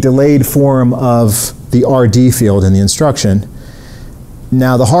simply a delayed form of the RD field in the instruction.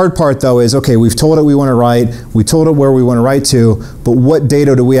 Now the hard part though is, okay, we've told it we want to write, we told it where we want to write to, but what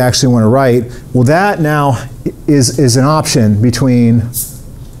data do we actually want to write? Well, that now is an option between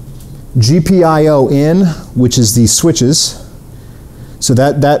GPIO in, which is the switches, so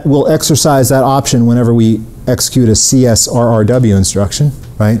that will exercise that option whenever we execute a CSRRW instruction,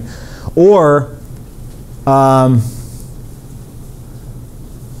 right? Or part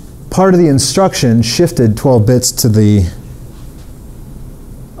of the instruction shifted 12 bits to the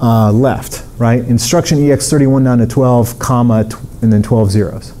left, right? Instruction EX31 down to 12, comma, and then 12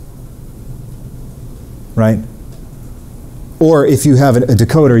 zeros, right? Or if you have a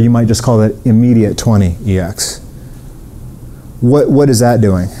decoder, you might just call it immediate 20 EX. What is that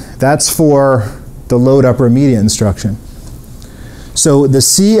doing? That's for the load upper immediate instruction. So the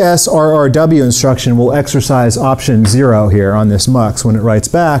CSRRW instruction will exercise option 0 here on this MUX when it writes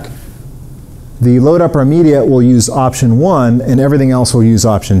back. The load upper immediate will use option 1, and everything else will use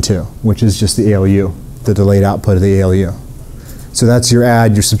option 2, which is just the ALU, the delayed output of the ALU. So that's your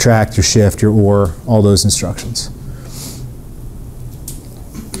add, your subtract, your shift, your OR, all those instructions.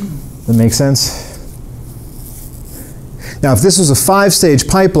 That make sense? Now, if this was a 5-stage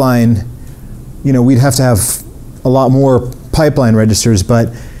pipeline, you know, we'd have to have a lot more pipeline registers,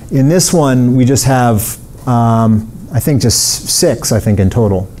 but in this one, we just have, I think, just 6, I think, in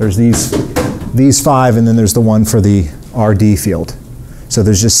total. There's these 5, and then there's the one for the RD field. So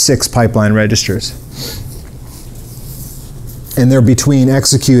there's just 6 pipeline registers. And they're between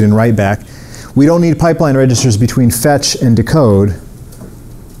execute and write back. We don't need pipeline registers between fetch and decode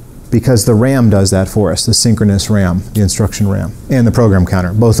because the RAM does that for us, the synchronous RAM, the instruction RAM, and the program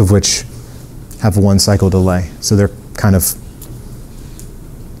counter, both of which have a 1-cycle delay. So they're kind of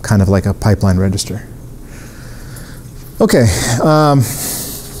like a pipeline register. Okay.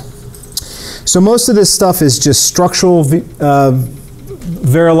 So most of this stuff is just structural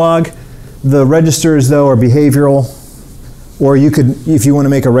Verilog. The registers, though, are behavioral. Or you could, if you want to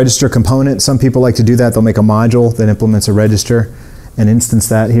make a register component, some people like to do that. They'll make a module that implements a register and instance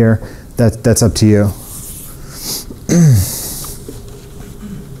that here. That's up to you.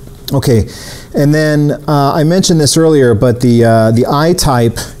 Okay, and then I mentioned this earlier, but the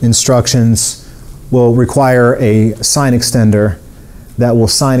I-type instructions will require a sign extender that will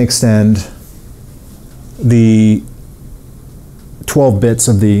sign extend the 12 bits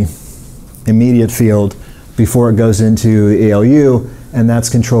of the immediate field before it goes into the ALU, and that's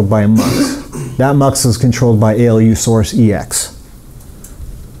controlled by a MUX. That MUX is controlled by ALU source EX.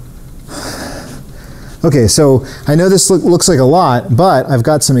 Okay, so I know this looks like a lot, but I've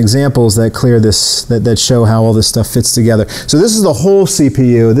got some examples that clear this, that show how all this stuff fits together. So this is the whole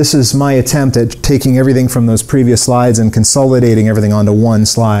CPU. This is my attempt at taking everything from those previous slides and consolidating everything onto one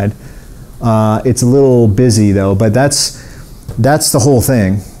slide. It's a little busy though, but that's the whole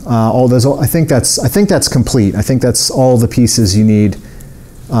thing. I think that's complete. I think that's all the pieces you need.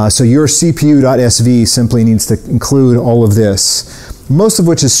 So your CPU.SV simply needs to include all of this, most of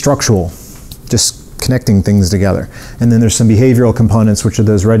which is structural, just connecting things together. And then there's some behavioral components, which are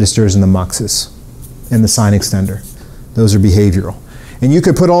those registers and the MUXes and the sign extender. Those are behavioral. And you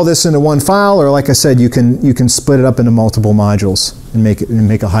could put all this into one file, or like I said, you can split it up into multiple modules and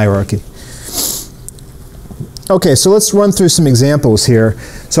make a hierarchy. Okay, so let's run through some examples here.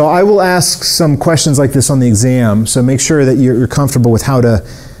 So I will ask some questions like this on the exam, so make sure that you're comfortable with how to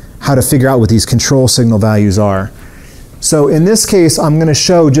figure out what these control signal values are. So in this case, I'm going to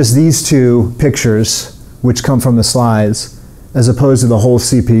show just these two pictures, which come from the slides, as opposed to the whole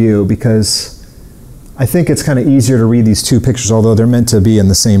CPU, because I think it's kind of easier to read these two pictures, although they're meant to be in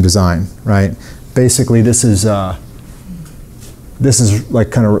the same design, right? Basically, this is like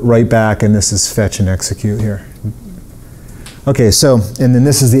kind of write back, and this is fetch and execute here. Okay, so, and then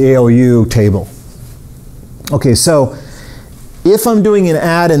this is the ALU table. Okay, so if I'm doing an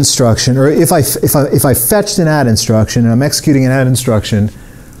add instruction, or if I fetched an add instruction and I'm executing an add instruction,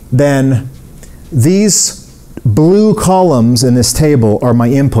 then these blue columns in this table are my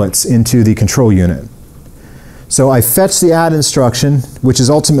inputs into the control unit. So I fetch the add instruction, which is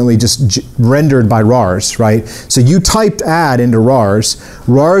ultimately just rendered by RARS, right? So you typed add into RARS,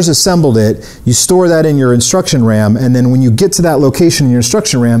 RARS assembled it, you store that in your instruction RAM, and then when you get to that location in your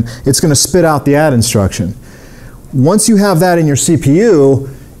instruction RAM, it's going to spit out the add instruction. Once you have that in your CPU,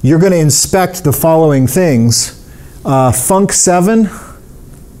 you're going to inspect the following things. Func7,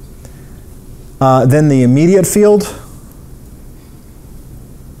 then the immediate field,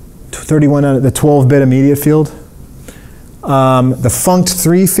 31 out of the 12-bit immediate field. the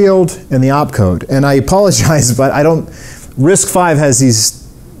funct3 field and the opcode. And I apologize, but I don't, RISC-V has these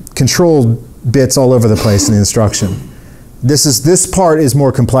control bits all over the place in the instruction. This part is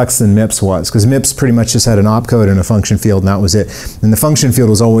more complex than MIPS was, because MIPS pretty much just had an opcode and a function field, and that was it. And the function field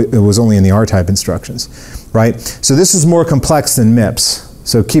was only in the R-type instructions, right? So this is more complex than MIPS.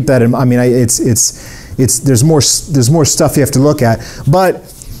 So keep that in. I mean, there's more stuff you have to look at, but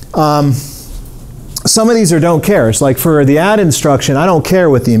some of these are don't care. It's like for the add instruction, I don't care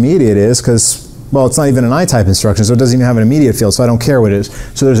what the immediate is, because well, it's not even an I-type instruction, so it doesn't even have an immediate field, so I don't care what it is.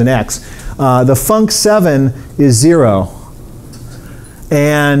 So there's an X. The func7 is 0.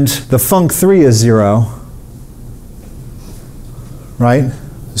 And the func3 is 0, right?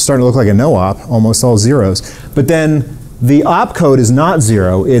 It's starting to look like a no-op, almost all zeros. But then the opcode is not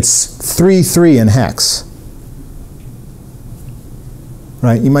 0, it's 3, 3 in hex.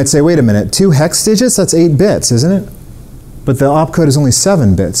 Right? You might say, wait a minute, 2 hex digits? That's 8 bits, isn't it? But the opcode is only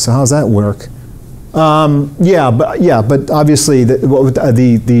 7 bits, so how does that work? Yeah, but obviously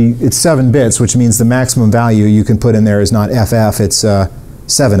it's 7 bits, which means the maximum value you can put in there is not FF, it's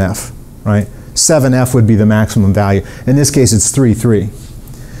 7F, right? 7F would be the maximum value. In this case, it's 3, 3,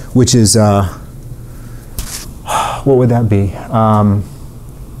 which is, what would that be?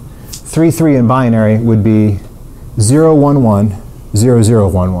 3, 3 in binary would be 0, 1, 1, 0, 0,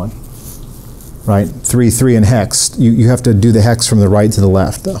 1, 1, right? 3, 3 in hex. You have to do the hex from the right to the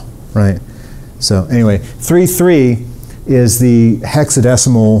left, though, right? So anyway, 3, 3 is the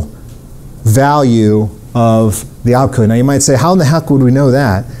hexadecimal value of the opcode. Now you might say, how in the heck would we know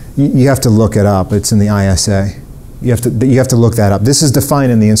that? You have to look it up. It's in the ISA. You have to look that up. This is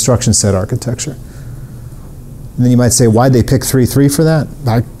defined in the instruction set architecture. And then you might say, why'd they pick 3, 3 for that?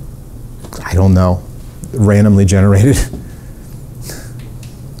 I don't know. Randomly generated.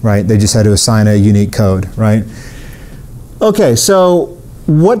 Right? They just had to assign a unique code, right? Okay, so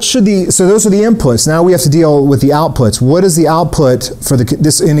what should so those are the inputs. Now we have to deal with the outputs. What is the output for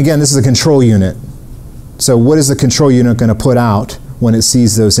this? And again, this is a control unit. So what is the control unit going to put out when it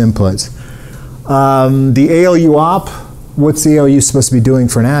sees those inputs? The ALU op, what's the ALU supposed to be doing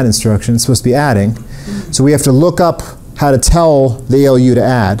for an add instruction? It's supposed to be adding. So we have to look up how to tell the ALU to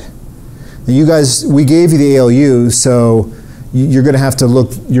add. And you guys, we gave you the ALU, so you're going to have to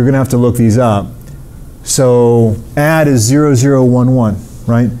look these up. So add is 0, 0, 1, 1,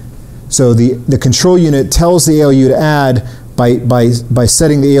 right? So the control unit tells the ALU to add by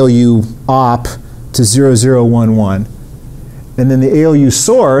setting the ALU op to 0, 0, 1, 1. And then the ALU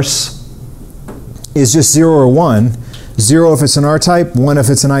source is just 0 or 1. 0 if it's an R-type, 1 if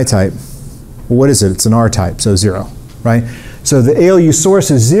it's an I-type. Well, what is it? It's an R-type, so 0, right? So the ALU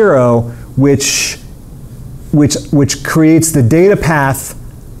source is 0, which creates the data path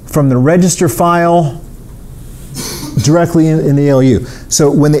from the register file directly in the ALU.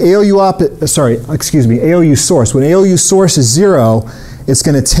 So when the ALU ALU source, when ALU source is 0, it's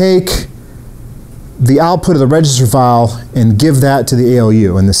going to take the output of the register file and give that to the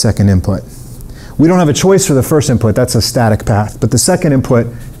ALU in the second input. We don't have a choice for the first input, that's a static path, but the second input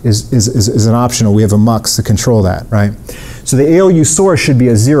is an optional. We have a mux to control that, right? So the ALU source should be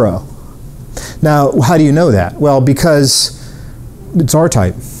a 0. Now, how do you know that? Well, because it's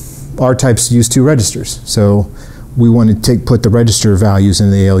R-type. R-types use 2 registers, so we want to put the register values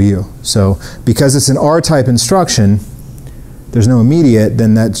in the ALU. So because it's an R-type instruction, there's no immediate,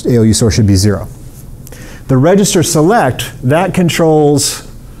 then that ALU source should be 0. The register select, that controls,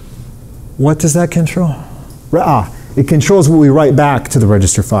 what does that control? It controls what we write back to the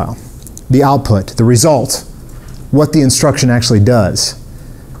register file. The output, the result, what the instruction actually does.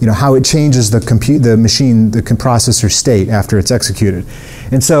 You know, how it changes the processor state after it's executed.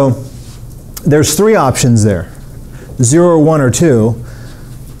 And so there's 3 options there, 0, 1, or 2.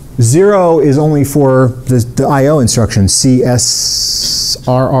 0 is only for the I/O instruction, CSRRW.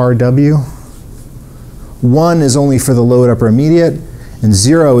 1 is only for the load up or immediate, and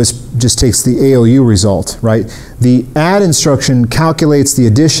 0 just takes the ALU result, right? The add instruction calculates the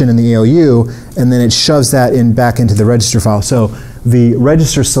addition in the ALU, and then it shoves that back into the register file. So the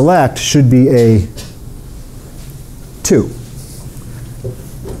register select should be a 2.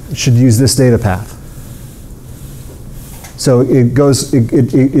 It should use this data path. So it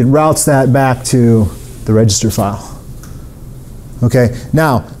routes that back to the register file. Okay,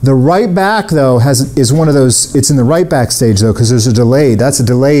 now the write back though is one of those, it's in the write back stage though because there's a delay. That's a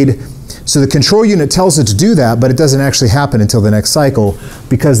delayed, so the control unit tells it to do that, but it doesn't actually happen until the next cycle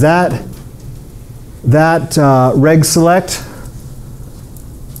because that reg select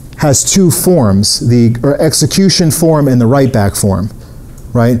has 2 forms, the execution form and the write back form.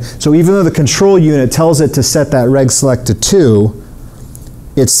 right? So even though the control unit tells it to set that reg select to 2,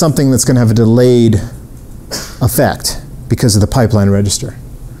 it's something that's going to have a delayed effect because of the pipeline register.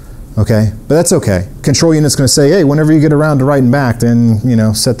 Okay, but that's okay. Control unit's going to say, hey, whenever you get around to writing back, then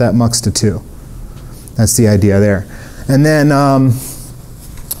set that mux to 2. That's the idea there. And then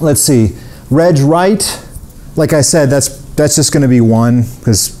let's see, reg write. Like I said, that's just going to be 1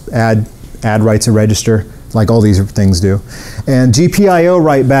 because add writes a register, like all these things do. And GPIO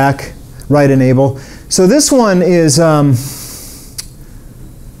write back, write enable. So this one is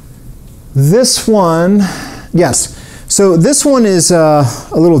this one, yes. So this one is a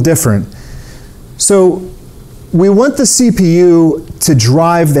little different. So we want the CPU to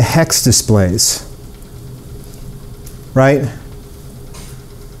drive the hex displays, right?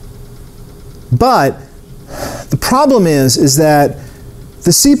 But the problem is that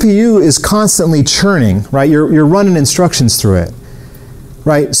the CPU is constantly churning, right? You're running instructions through it,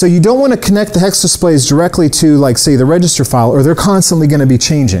 right? So you don't want to connect the hex displays directly to, like, say, the register file, or they're constantly going to be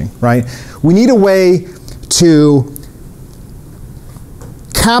changing, right? We need a way to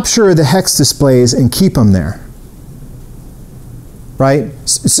capture the hex displays and keep them there, right?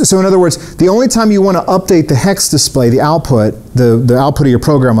 So in other words, the only time you want to update the hex display, the output, the output of your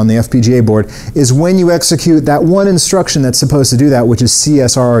program on the FPGA board, is when you execute that one instruction that's supposed to do that, which is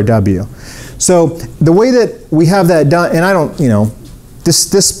CSRW. So the way that we have that done, and I don't,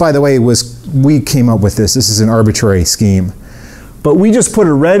 this by the way we came up with this. This is an arbitrary scheme. But we just put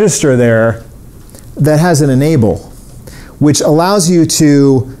a register there that has an enable, which allows you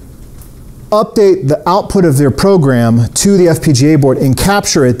to update the output of their program to the FPGA board and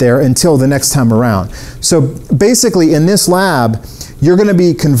capture it there until the next time around. So basically in this lab, you're going to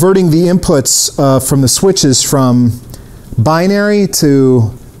be converting the inputs from the switches from binary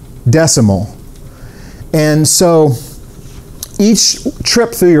to decimal. And so each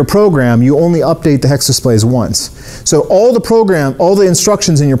trip through your program, you only update the hex displays once. So all the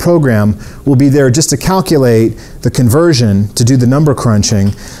instructions in your program will be there just to calculate the conversion, to do the number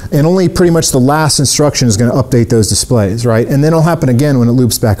crunching, and only pretty much the last instruction is going to update those displays, right? And then it'll happen again when it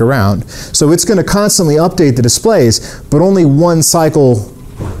loops back around. So it's going to constantly update the displays, but only one cycle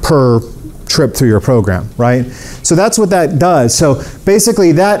per trip through your program, right? So that's what that does. So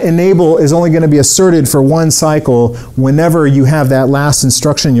basically that enable is only going to be asserted for one cycle whenever you have that last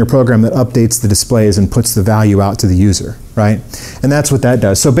instruction in your program that updates the displays and puts the value out to the user, right? And that's what that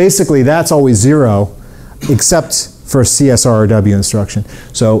does. So basically that's always 0 except for a CSRW instruction.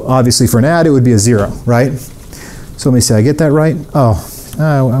 So obviously for an add it would be a 0, right? So let me see, I get that right? Oh,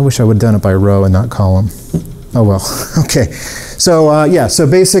 I wish I would have done it by row and not column. Oh well, okay. So yeah, so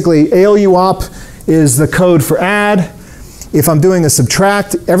basically ALU op is the code for add. If I'm doing a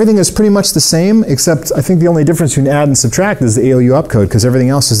subtract, everything is pretty much the same, except I think the only difference between add and subtract is the ALU op code, because everything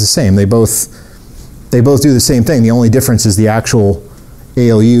else is the same. They both do the same thing. The only difference is the actual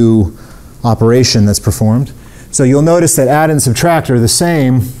ALU operation that's performed. So you'll notice that add and subtract are the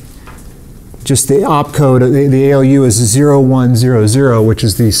same, just the op code, the ALU is 0100, which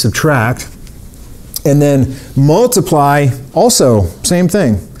is the subtract. And then multiply, also same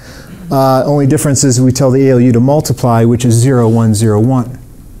thing. Only difference is we tell the ALU to multiply, which is 0101.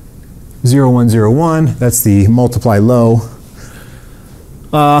 0101, that's the multiply low.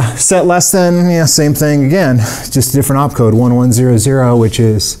 Set less than, yeah, same thing again, just a different opcode, 1100, which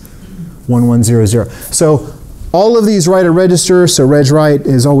is 1100. So all of these write a register, so reg write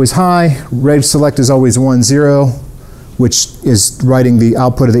is always high, reg select is always 10, which is writing the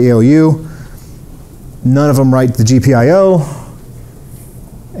output of the ALU. None of them write the GPIO,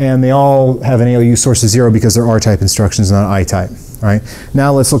 and they all have an ALU source of 0 because they're R-type instructions, not I-type, right?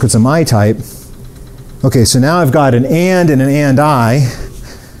 Now let's look at some I-type. Okay, so now I've got an and I.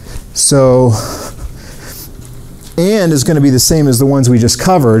 So and is going to be the same as the ones we just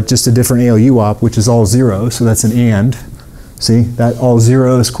covered, just a different ALU op, which is all 0, so that's an and. See, that all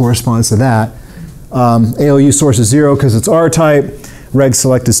 0s corresponds to that. ALU source is 0 because it's R-type. Reg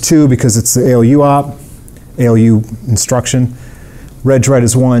select is 2 because it's the ALU op. ALU instruction. Reg write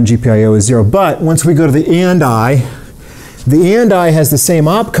is 1, GPIO is 0. But once we go to the I has the same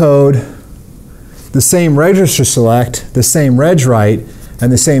opcode, the same register select, the same reg write,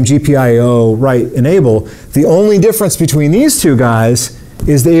 and the same GPIO write enable. The only difference between these two guys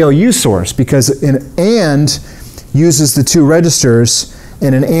is the ALU source, because an AND uses the 2 registers,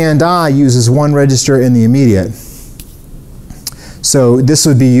 and an AND-I uses 1 register in the immediate. So this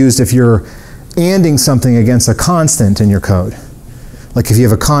would be used if you're ANDing something against a constant in your code. Like if you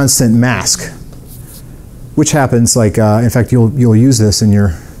have a constant mask, which happens, like in fact you'll use this in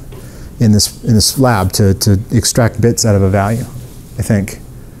this lab to extract bits out of a value. I think,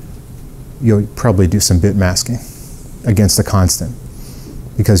 you'll probably do some bit masking against a constant,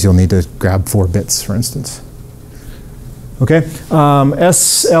 because you'll need to grab 4 bits, for instance. Okay,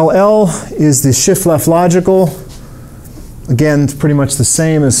 SLL is the shift left logical. Again, it's pretty much the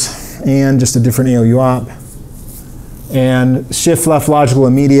same as AND, just a different ALU op. And shift left logical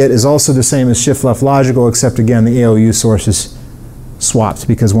immediate is also the same as shift left logical, except again the ALU source is swapped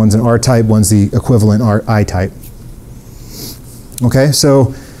because one's an R type, one's the equivalent I type. Okay,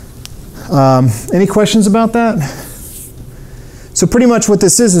 so any questions about that? So pretty much what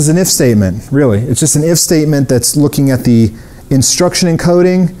this is an if statement, really. It's just an if statement that's looking at the instruction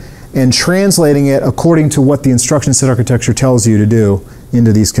encoding and translating it according to what the instruction set architecture tells you to do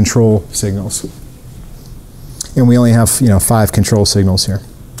into these control signals. And we only have 5 control signals here.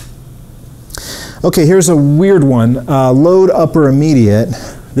 Okay, here's a weird one. Load upper immediate.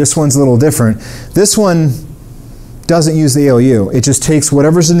 This one's a little different. This one doesn't use the ALU. It just takes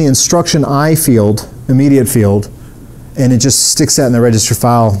whatever's in the instruction I field, immediate field, and it just sticks that in the register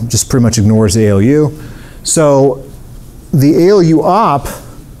file, just pretty much ignores the ALU. So the ALU op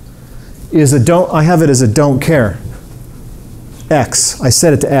is I have it as a don't care. X, I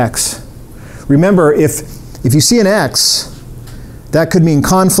set it to X. Remember, if you see an X, that could mean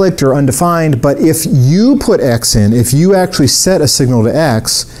conflict or undefined, but if you put X in, if you actually set a signal to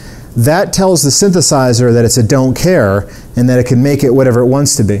X, that tells the synthesizer that it's a don't care and that it can make it whatever it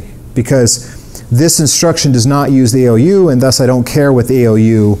wants to be, because this instruction does not use the ALU, and thus I don't care what the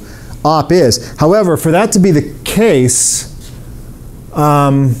ALU op is. However, for that to be the case,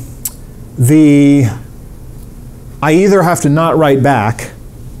 I either have to not write back,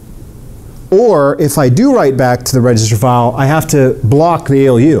 or if I do write back to the register file, I have to block the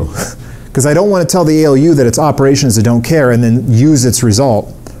ALU, because I don't want to tell the ALU that its operation is a don't care and then use its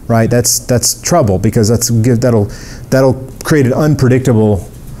result, right? That's trouble, because that'll create an unpredictable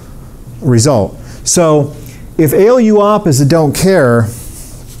result. So if ALU op is a don't care,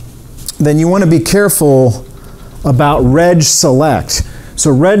 then you want to be careful about reg select.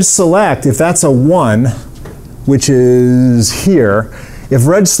 So reg select, if that's a 1, which is here, if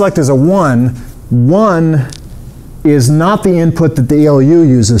reg select is a 1, 1 is not the input that the ALU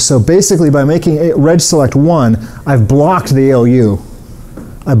uses. So basically by making reg select 1, I've blocked the ALU.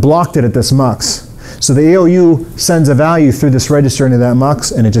 I blocked it at this mux. So the ALU sends a value through this register into that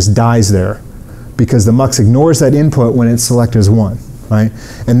mux, and it just dies there, because the mux ignores that input when it's selected as 1, right?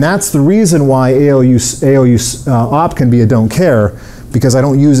 And that's the reason why ALU op can be a don't care, because I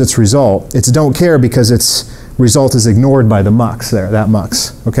don't use its result. It's a don't care because its result is ignored by the mux there, that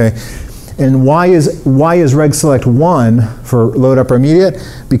mux, okay? And why is reg select 1 for load upper immediate?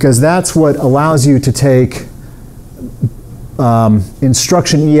 Because that's what allows you to take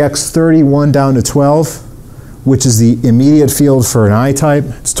instruction EX31 down to 12, which is the immediate field for an I type.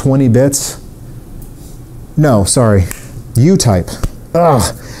 It's 20 bits. No, sorry, U type. Ugh.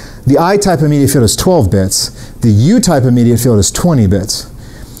 The I type immediate field is 12 bits. The U type immediate field is 20 bits.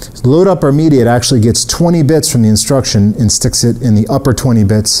 Load upper immediate actually gets 20 bits from the instruction and sticks it in the upper 20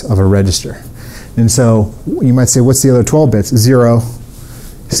 bits of a register. And so you might say, what's the other 12 bits? 0.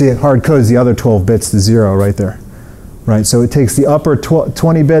 See, it hard codes the other 12 bits to 0 right there. Right, so it takes the upper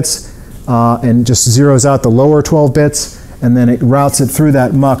 20 bits and just zeroes out the lower 12 bits, and then it routes it through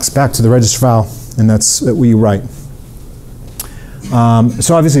that mux back to the register file, and that's what we write.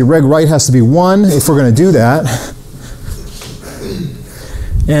 So obviously reg write has to be 1 if we're going to do that.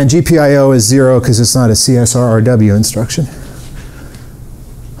 And GPIO is 0 because it's not a CSRRW instruction.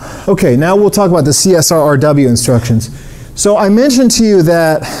 Okay, now we'll talk about the CSRRW instructions. So I mentioned to you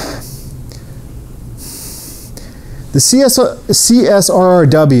that the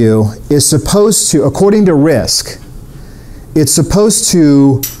CSRRW is supposed to, according to RISC, it's supposed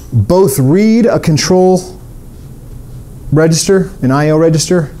to both read a control register, an I/O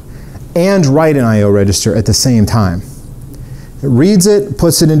register, and write an I/O register at the same time. It reads it,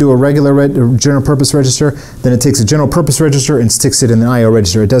 puts it into a regular general purpose register, then it takes a general purpose register and sticks it in the I/O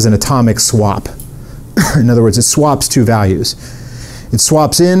register. It does an atomic swap. In other words, it swaps 2 values. It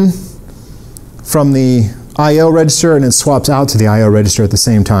swaps in from the I/O register and it swaps out to the I/O register at the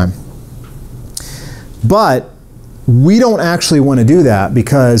same time. But we don't actually want to do that,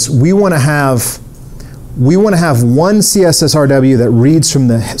 because we want to have one CSSRW that reads from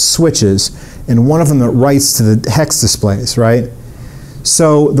the switches and one of them that writes to the hex displays, right?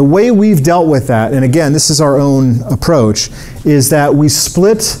 So the way we've dealt with that, and again, this is our own approach, is that we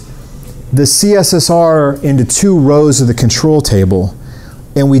split the CSSR into 2 rows of the control table,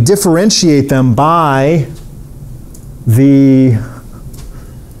 and we differentiate them by the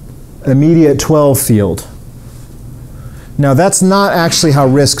immediate 12 field. Now that's not actually how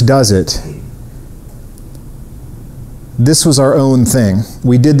RISC does it. This was our own thing.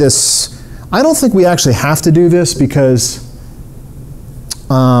 We did this. I don't think we actually have to do this because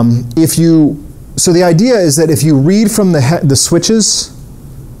so the idea is that if you read from the switches,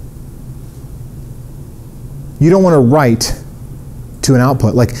 you don't want to write to an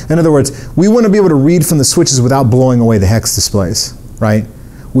output. Like, in other words, we want to be able to read from the switches without blowing away the hex displays, right?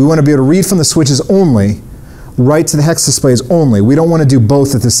 We want to be able to read from the switches only, write to the hex displays only. We don't want to do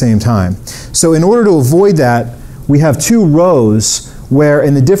both at the same time. So in order to avoid that, we have two rows where,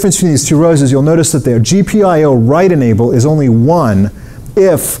 and the difference between these two rows is you'll notice that their GPIO write enable is only 1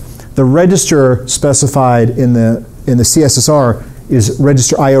 if the register specified in the CSSR is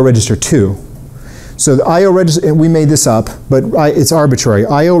IO register 2. So the IO register, and we made this up, but it's arbitrary.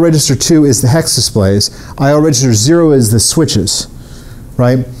 IO register 2 is the hex displays. IO register 0 is the switches,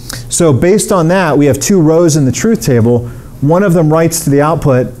 right? So based on that, we have two rows in the truth table. One of them writes to the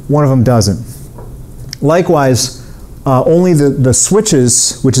output, one of them doesn't. Likewise, only the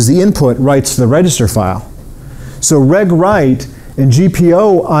switches, which is the input, writes to the register file. So reg write and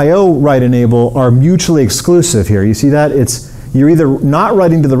GPO IO write enable are mutually exclusive here. You see that? You're either not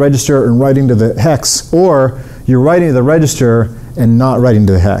writing to the register and writing to the hex, or you're writing to the register and not writing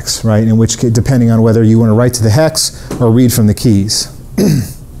to the hex, right? In which case, depending on whether you want to write to the hex or read from the keys.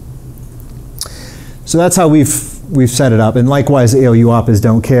 So that's how we've set it up. And likewise, ALU opas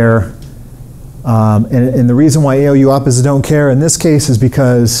don't care. And the reason why ALU opas don't care in this case is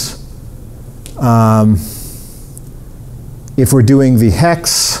because if we're doing the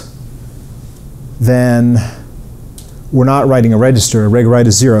hex, then we're not writing a register. Reg write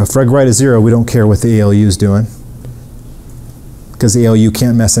is 0. If reg write is 0, we don't care what the ALU is doing, because the ALU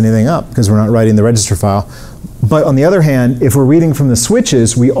can't mess anything up because we're not writing the register file. But on the other hand, if we're reading from the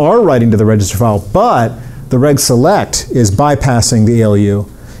switches, we are writing to the register file, but the reg select is bypassing the ALU,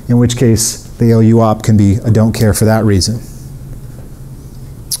 in which case the ALU op can be a don't care for that reason.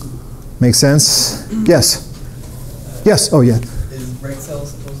 Make sense? Yes? Yes? Oh, yeah. Is reg cell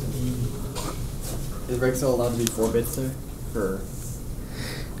supposed to be... Is reg cell allowed to be 4 bits there? For...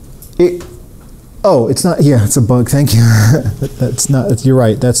 Oh, it's not, yeah, it's a bug, thank you. That's not, you're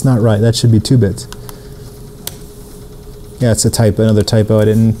right, that's not right. That should be 2 bits. Yeah, it's a typo, another typo I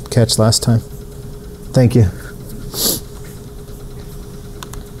didn't catch last time. Thank you.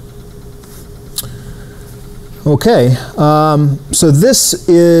 Okay, so this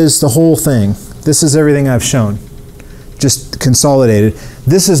is the whole thing. This is everything I've shown, just consolidated.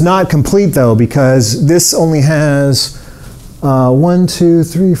 This is not complete though, because this only has 1, 2,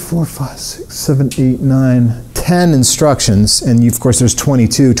 3, 4, 5, 6, 7, 8, 9, 10 instructions, and of course there's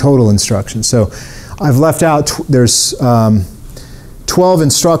 22 total instructions. So I've left out, there's 12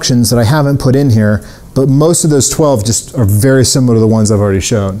 instructions that I haven't put in here, but most of those 12 just are very similar to the ones I've already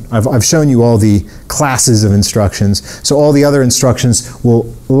shown. I've shown you all the classes of instructions, so all the other instructions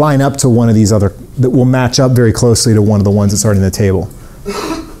will line up to one of these other, that will match up very closely to one of the ones that's already in the table.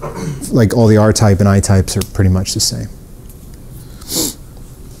 Like all the R-type and I-types are pretty much the same.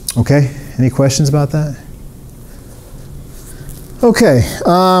 Okay, any questions about that? Okay,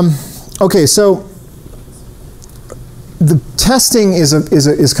 okay, so the testing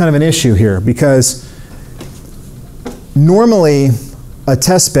is kind of an issue here, because normally a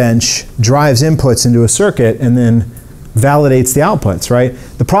test bench drives inputs into a circuit and then validates the outputs, right?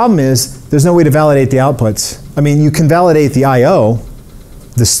 The problem is there's no way to validate the outputs. I mean, you can validate the I/O,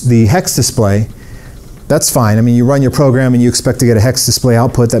 the hex display. That's fine. I mean, you run your program and you expect to get a hex display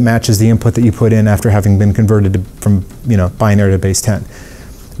output that matches the input that you put in after having been converted from binary to base 10.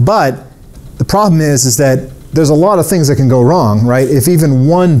 But the problem is that there's a lot of things that can go wrong, right? If even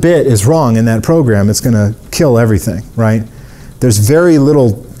 1 bit is wrong in that program, it's going to kill everything, right? There's very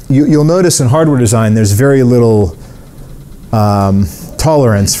little, you'll notice in hardware design, there's very little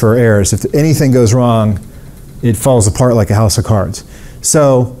tolerance for errors. If anything goes wrong, it falls apart like a house of cards.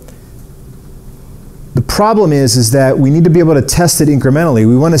 So the problem is that we need to be able to test it incrementally.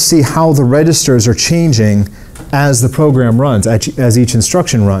 We want to see how the registers are changing as the program runs, as each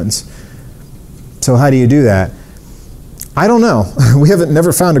instruction runs. So how do you do that? I don't know. We haven't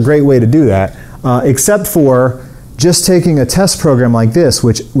never found a great way to do that, except for just taking a test program like this,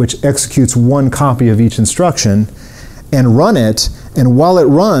 which executes 1 copy of each instruction, and run it. And while it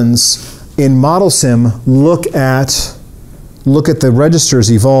runs in ModelSim, look at the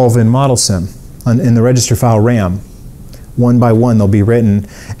registers evolve in ModelSim, in the register file RAM. 1 by 1 they'll be written,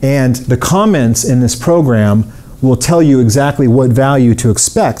 and the comments in this program will tell you exactly what value to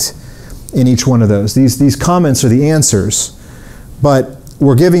expect in each one of those. These comments are the answers, but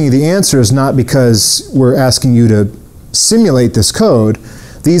we're giving you the answers not because we're asking you to simulate this code,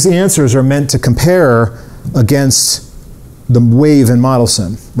 these answers are meant to compare against the wave in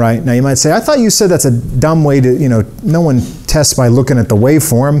ModelSim, right? Now you might say, I thought you said that's a dumb way to, no one tests by looking at the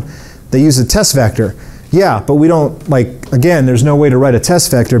waveform. They use a test vector. Yeah, but we don't, again, there's no way to write a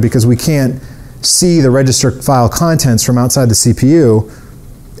test vector because we can't see the register file contents from outside the CPU,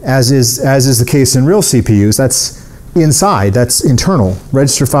 as is the case in real CPUs. That's inside, that's internal.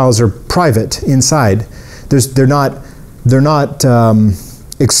 Register files are private inside. They're not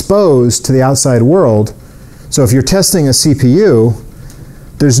exposed to the outside world. So if you're testing a CPU,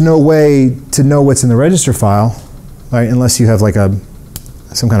 there's no way to know what's in the register file, right? Unless you have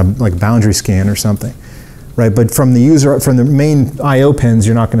some kind of boundary scan or something, right? But from the main I/O pins,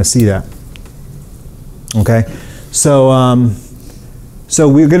 you're not going to see that. Okay, so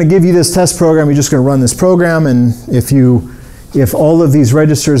we're going to give you this test program. You're just going to run this program, and if all of these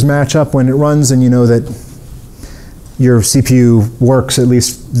registers match up when it runs, and you know that your CPU works, at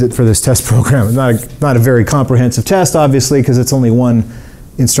least for this test program. It's not a very comprehensive test, obviously, because it's only one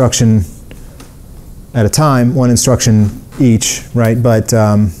instruction at a time, one instruction each, right? But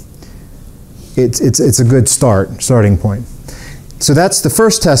it's a good starting point. So that's the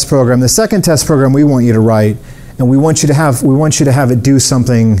first test program. The second test program we want you to write, and we want you to have it do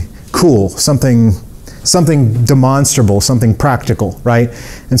something cool, something demonstrable, something practical, right?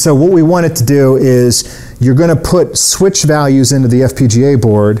 And so what we want it to do is you're going to put switch values into the FPGA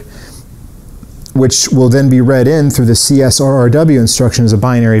board, which will then be read in through the CSRRW instruction as a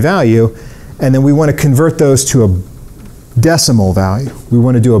binary value, and then we want to convert those to a decimal value. We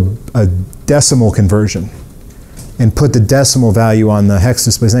want to do a decimal conversion and put the decimal value on the hex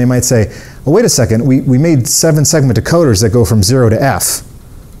displays. Now you might say, oh, wait a second, we made 7-segment decoders that go from 0 to F.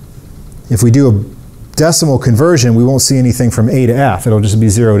 If we do a decimal conversion, we won't see anything from A to F. It'll just be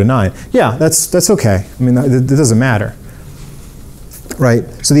 0 to 9. Yeah, that's okay. I mean, that doesn't matter, right?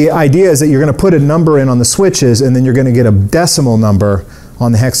 So the idea is that you're going to put a number in on the switches, and then you're going to get a decimal number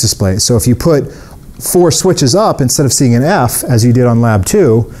on the hex display. So if you put 4 switches up, instead of seeing an F, as you did on Lab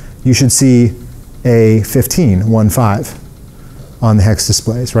 2, you should see a 15, 1-5, on the hex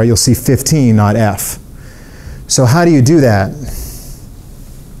displays, right? You'll see 15, not F. So how do you do that?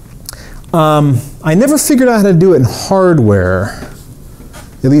 I never figured out how to do it in hardware,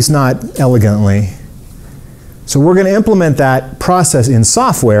 at least not elegantly. So we're going to implement that process in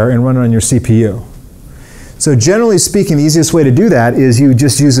software and run it on your CPU. So generally speaking, the easiest way to do that is you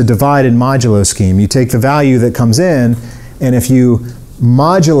just use a divide and modulo scheme. You take the value that comes in, and if you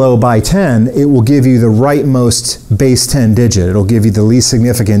modulo by 10, it will give you the rightmost base 10 digit. It'll give you the least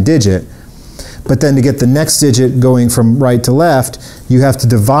significant digit. But then to get the next digit going from right to left, you have to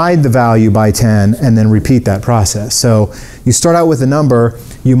divide the value by 10 and then repeat that process. So you start out with a number,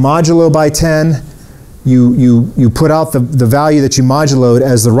 you modulo by 10, you put out the value that you moduloed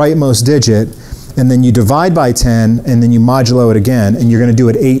as the rightmost digit, and then you divide by 10, and then you modulo it again, and you're going to do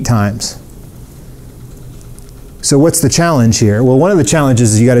it 8 times. So what's the challenge here? Well, one of the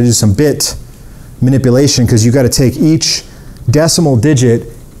challenges is you got to do some bit manipulation, because you got to take each decimal digit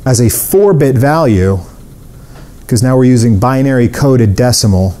as a 4-bit value, because now we're using binary coded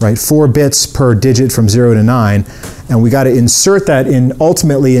decimal, right? 4 bits per digit from 0 to 9, and we got to insert that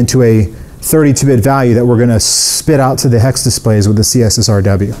ultimately into a 32-bit value that we're going to spit out to the hex displays with the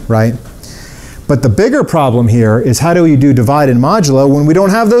CSSRW, right? But the bigger problem here is, how do you do divide and modulo when we don't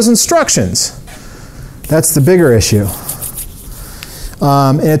have those instructions? That's the bigger issue.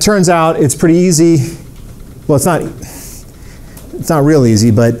 And it turns out it's pretty easy. Well, it's not real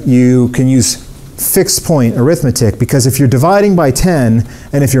easy, but you can use fixed point arithmetic, because if you're dividing by 10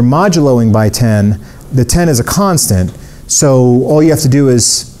 and if you're moduloing by 10, the 10 is a constant. So all you have to do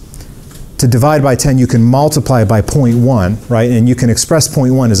is, to divide by 10, you can multiply by 0.1, right? And you can express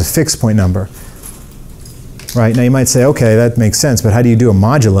 0.1 as a fixed point number, right? Now you might say, okay, that makes sense, but how do you do a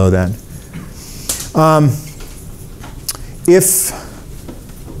modulo then?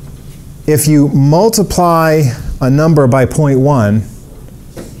 If you multiply a number by 0.1,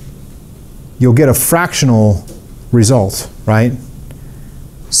 you'll get a fractional result, right?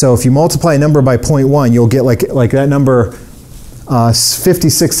 So if you multiply a number by 0.1, you'll get like that number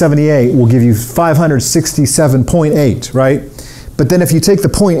 5678 will give you 567.8, right? But then if you take the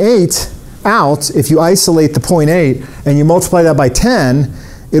 0.8 out, if you isolate the 0.8 and you multiply that by 10,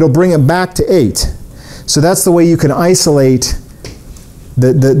 it'll bring it back to 8. So that's the way you can isolate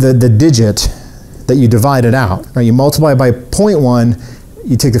the digit that you divided out. Right? You multiply by 0.1,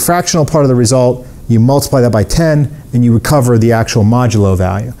 you take the fractional part of the result, you multiply that by 10, and you recover the actual modulo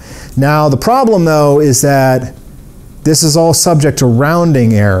value. Now the problem, though, is that this is all subject to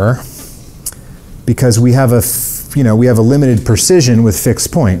rounding error, because we have a we have a limited precision with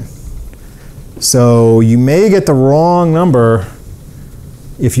fixed point. So you may get the wrong number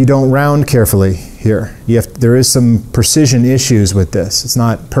if you don't round carefully here. There is some precision issues with this. It's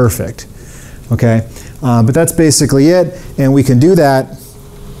not perfect, okay? But that's basically it, and we can do that.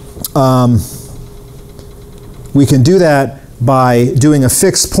 We can do that by doing a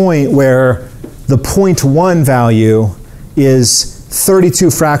fixed point where the 0.1 value is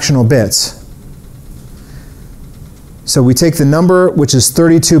 32 fractional bits. So we take the number, which is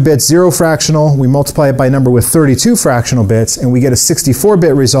 32 bits, 0 fractional, we multiply it by a number with 32 fractional bits, and we get a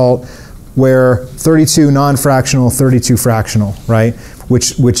 64-bit result where 32 non-fractional, 32 fractional, right?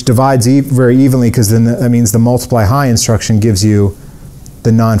 Which divides very evenly, because then that means the multiply high instruction gives you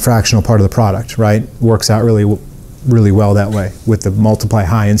the non-fractional part of the product, right? Works out really well that way with the multiply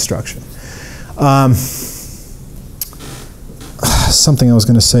high instruction. Something I was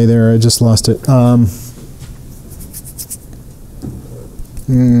going to say there, I just lost it. I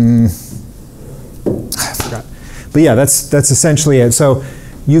forgot. But yeah, that's essentially it. So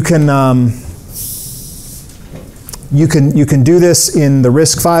you can do this in the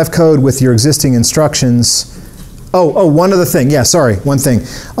RISC-V code with your existing instructions. Oh, one other thing. Yeah, sorry, one thing.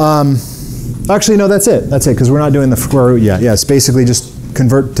 Actually, no, that's it. That's it, because we're not doing the square root yet. Yeah, it's basically just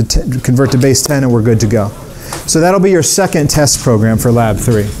convert to base 10 and we're good to go. So that'll be your second test program for Lab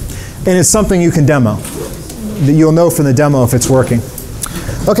 3. And it's something you can demo. You'll know from the demo if it's working.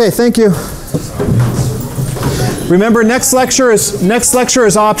 Okay, thank you. Remember, next lecture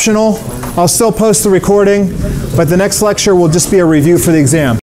is optional. I'll still post the recording, but the next lecture will just be a review for the exam.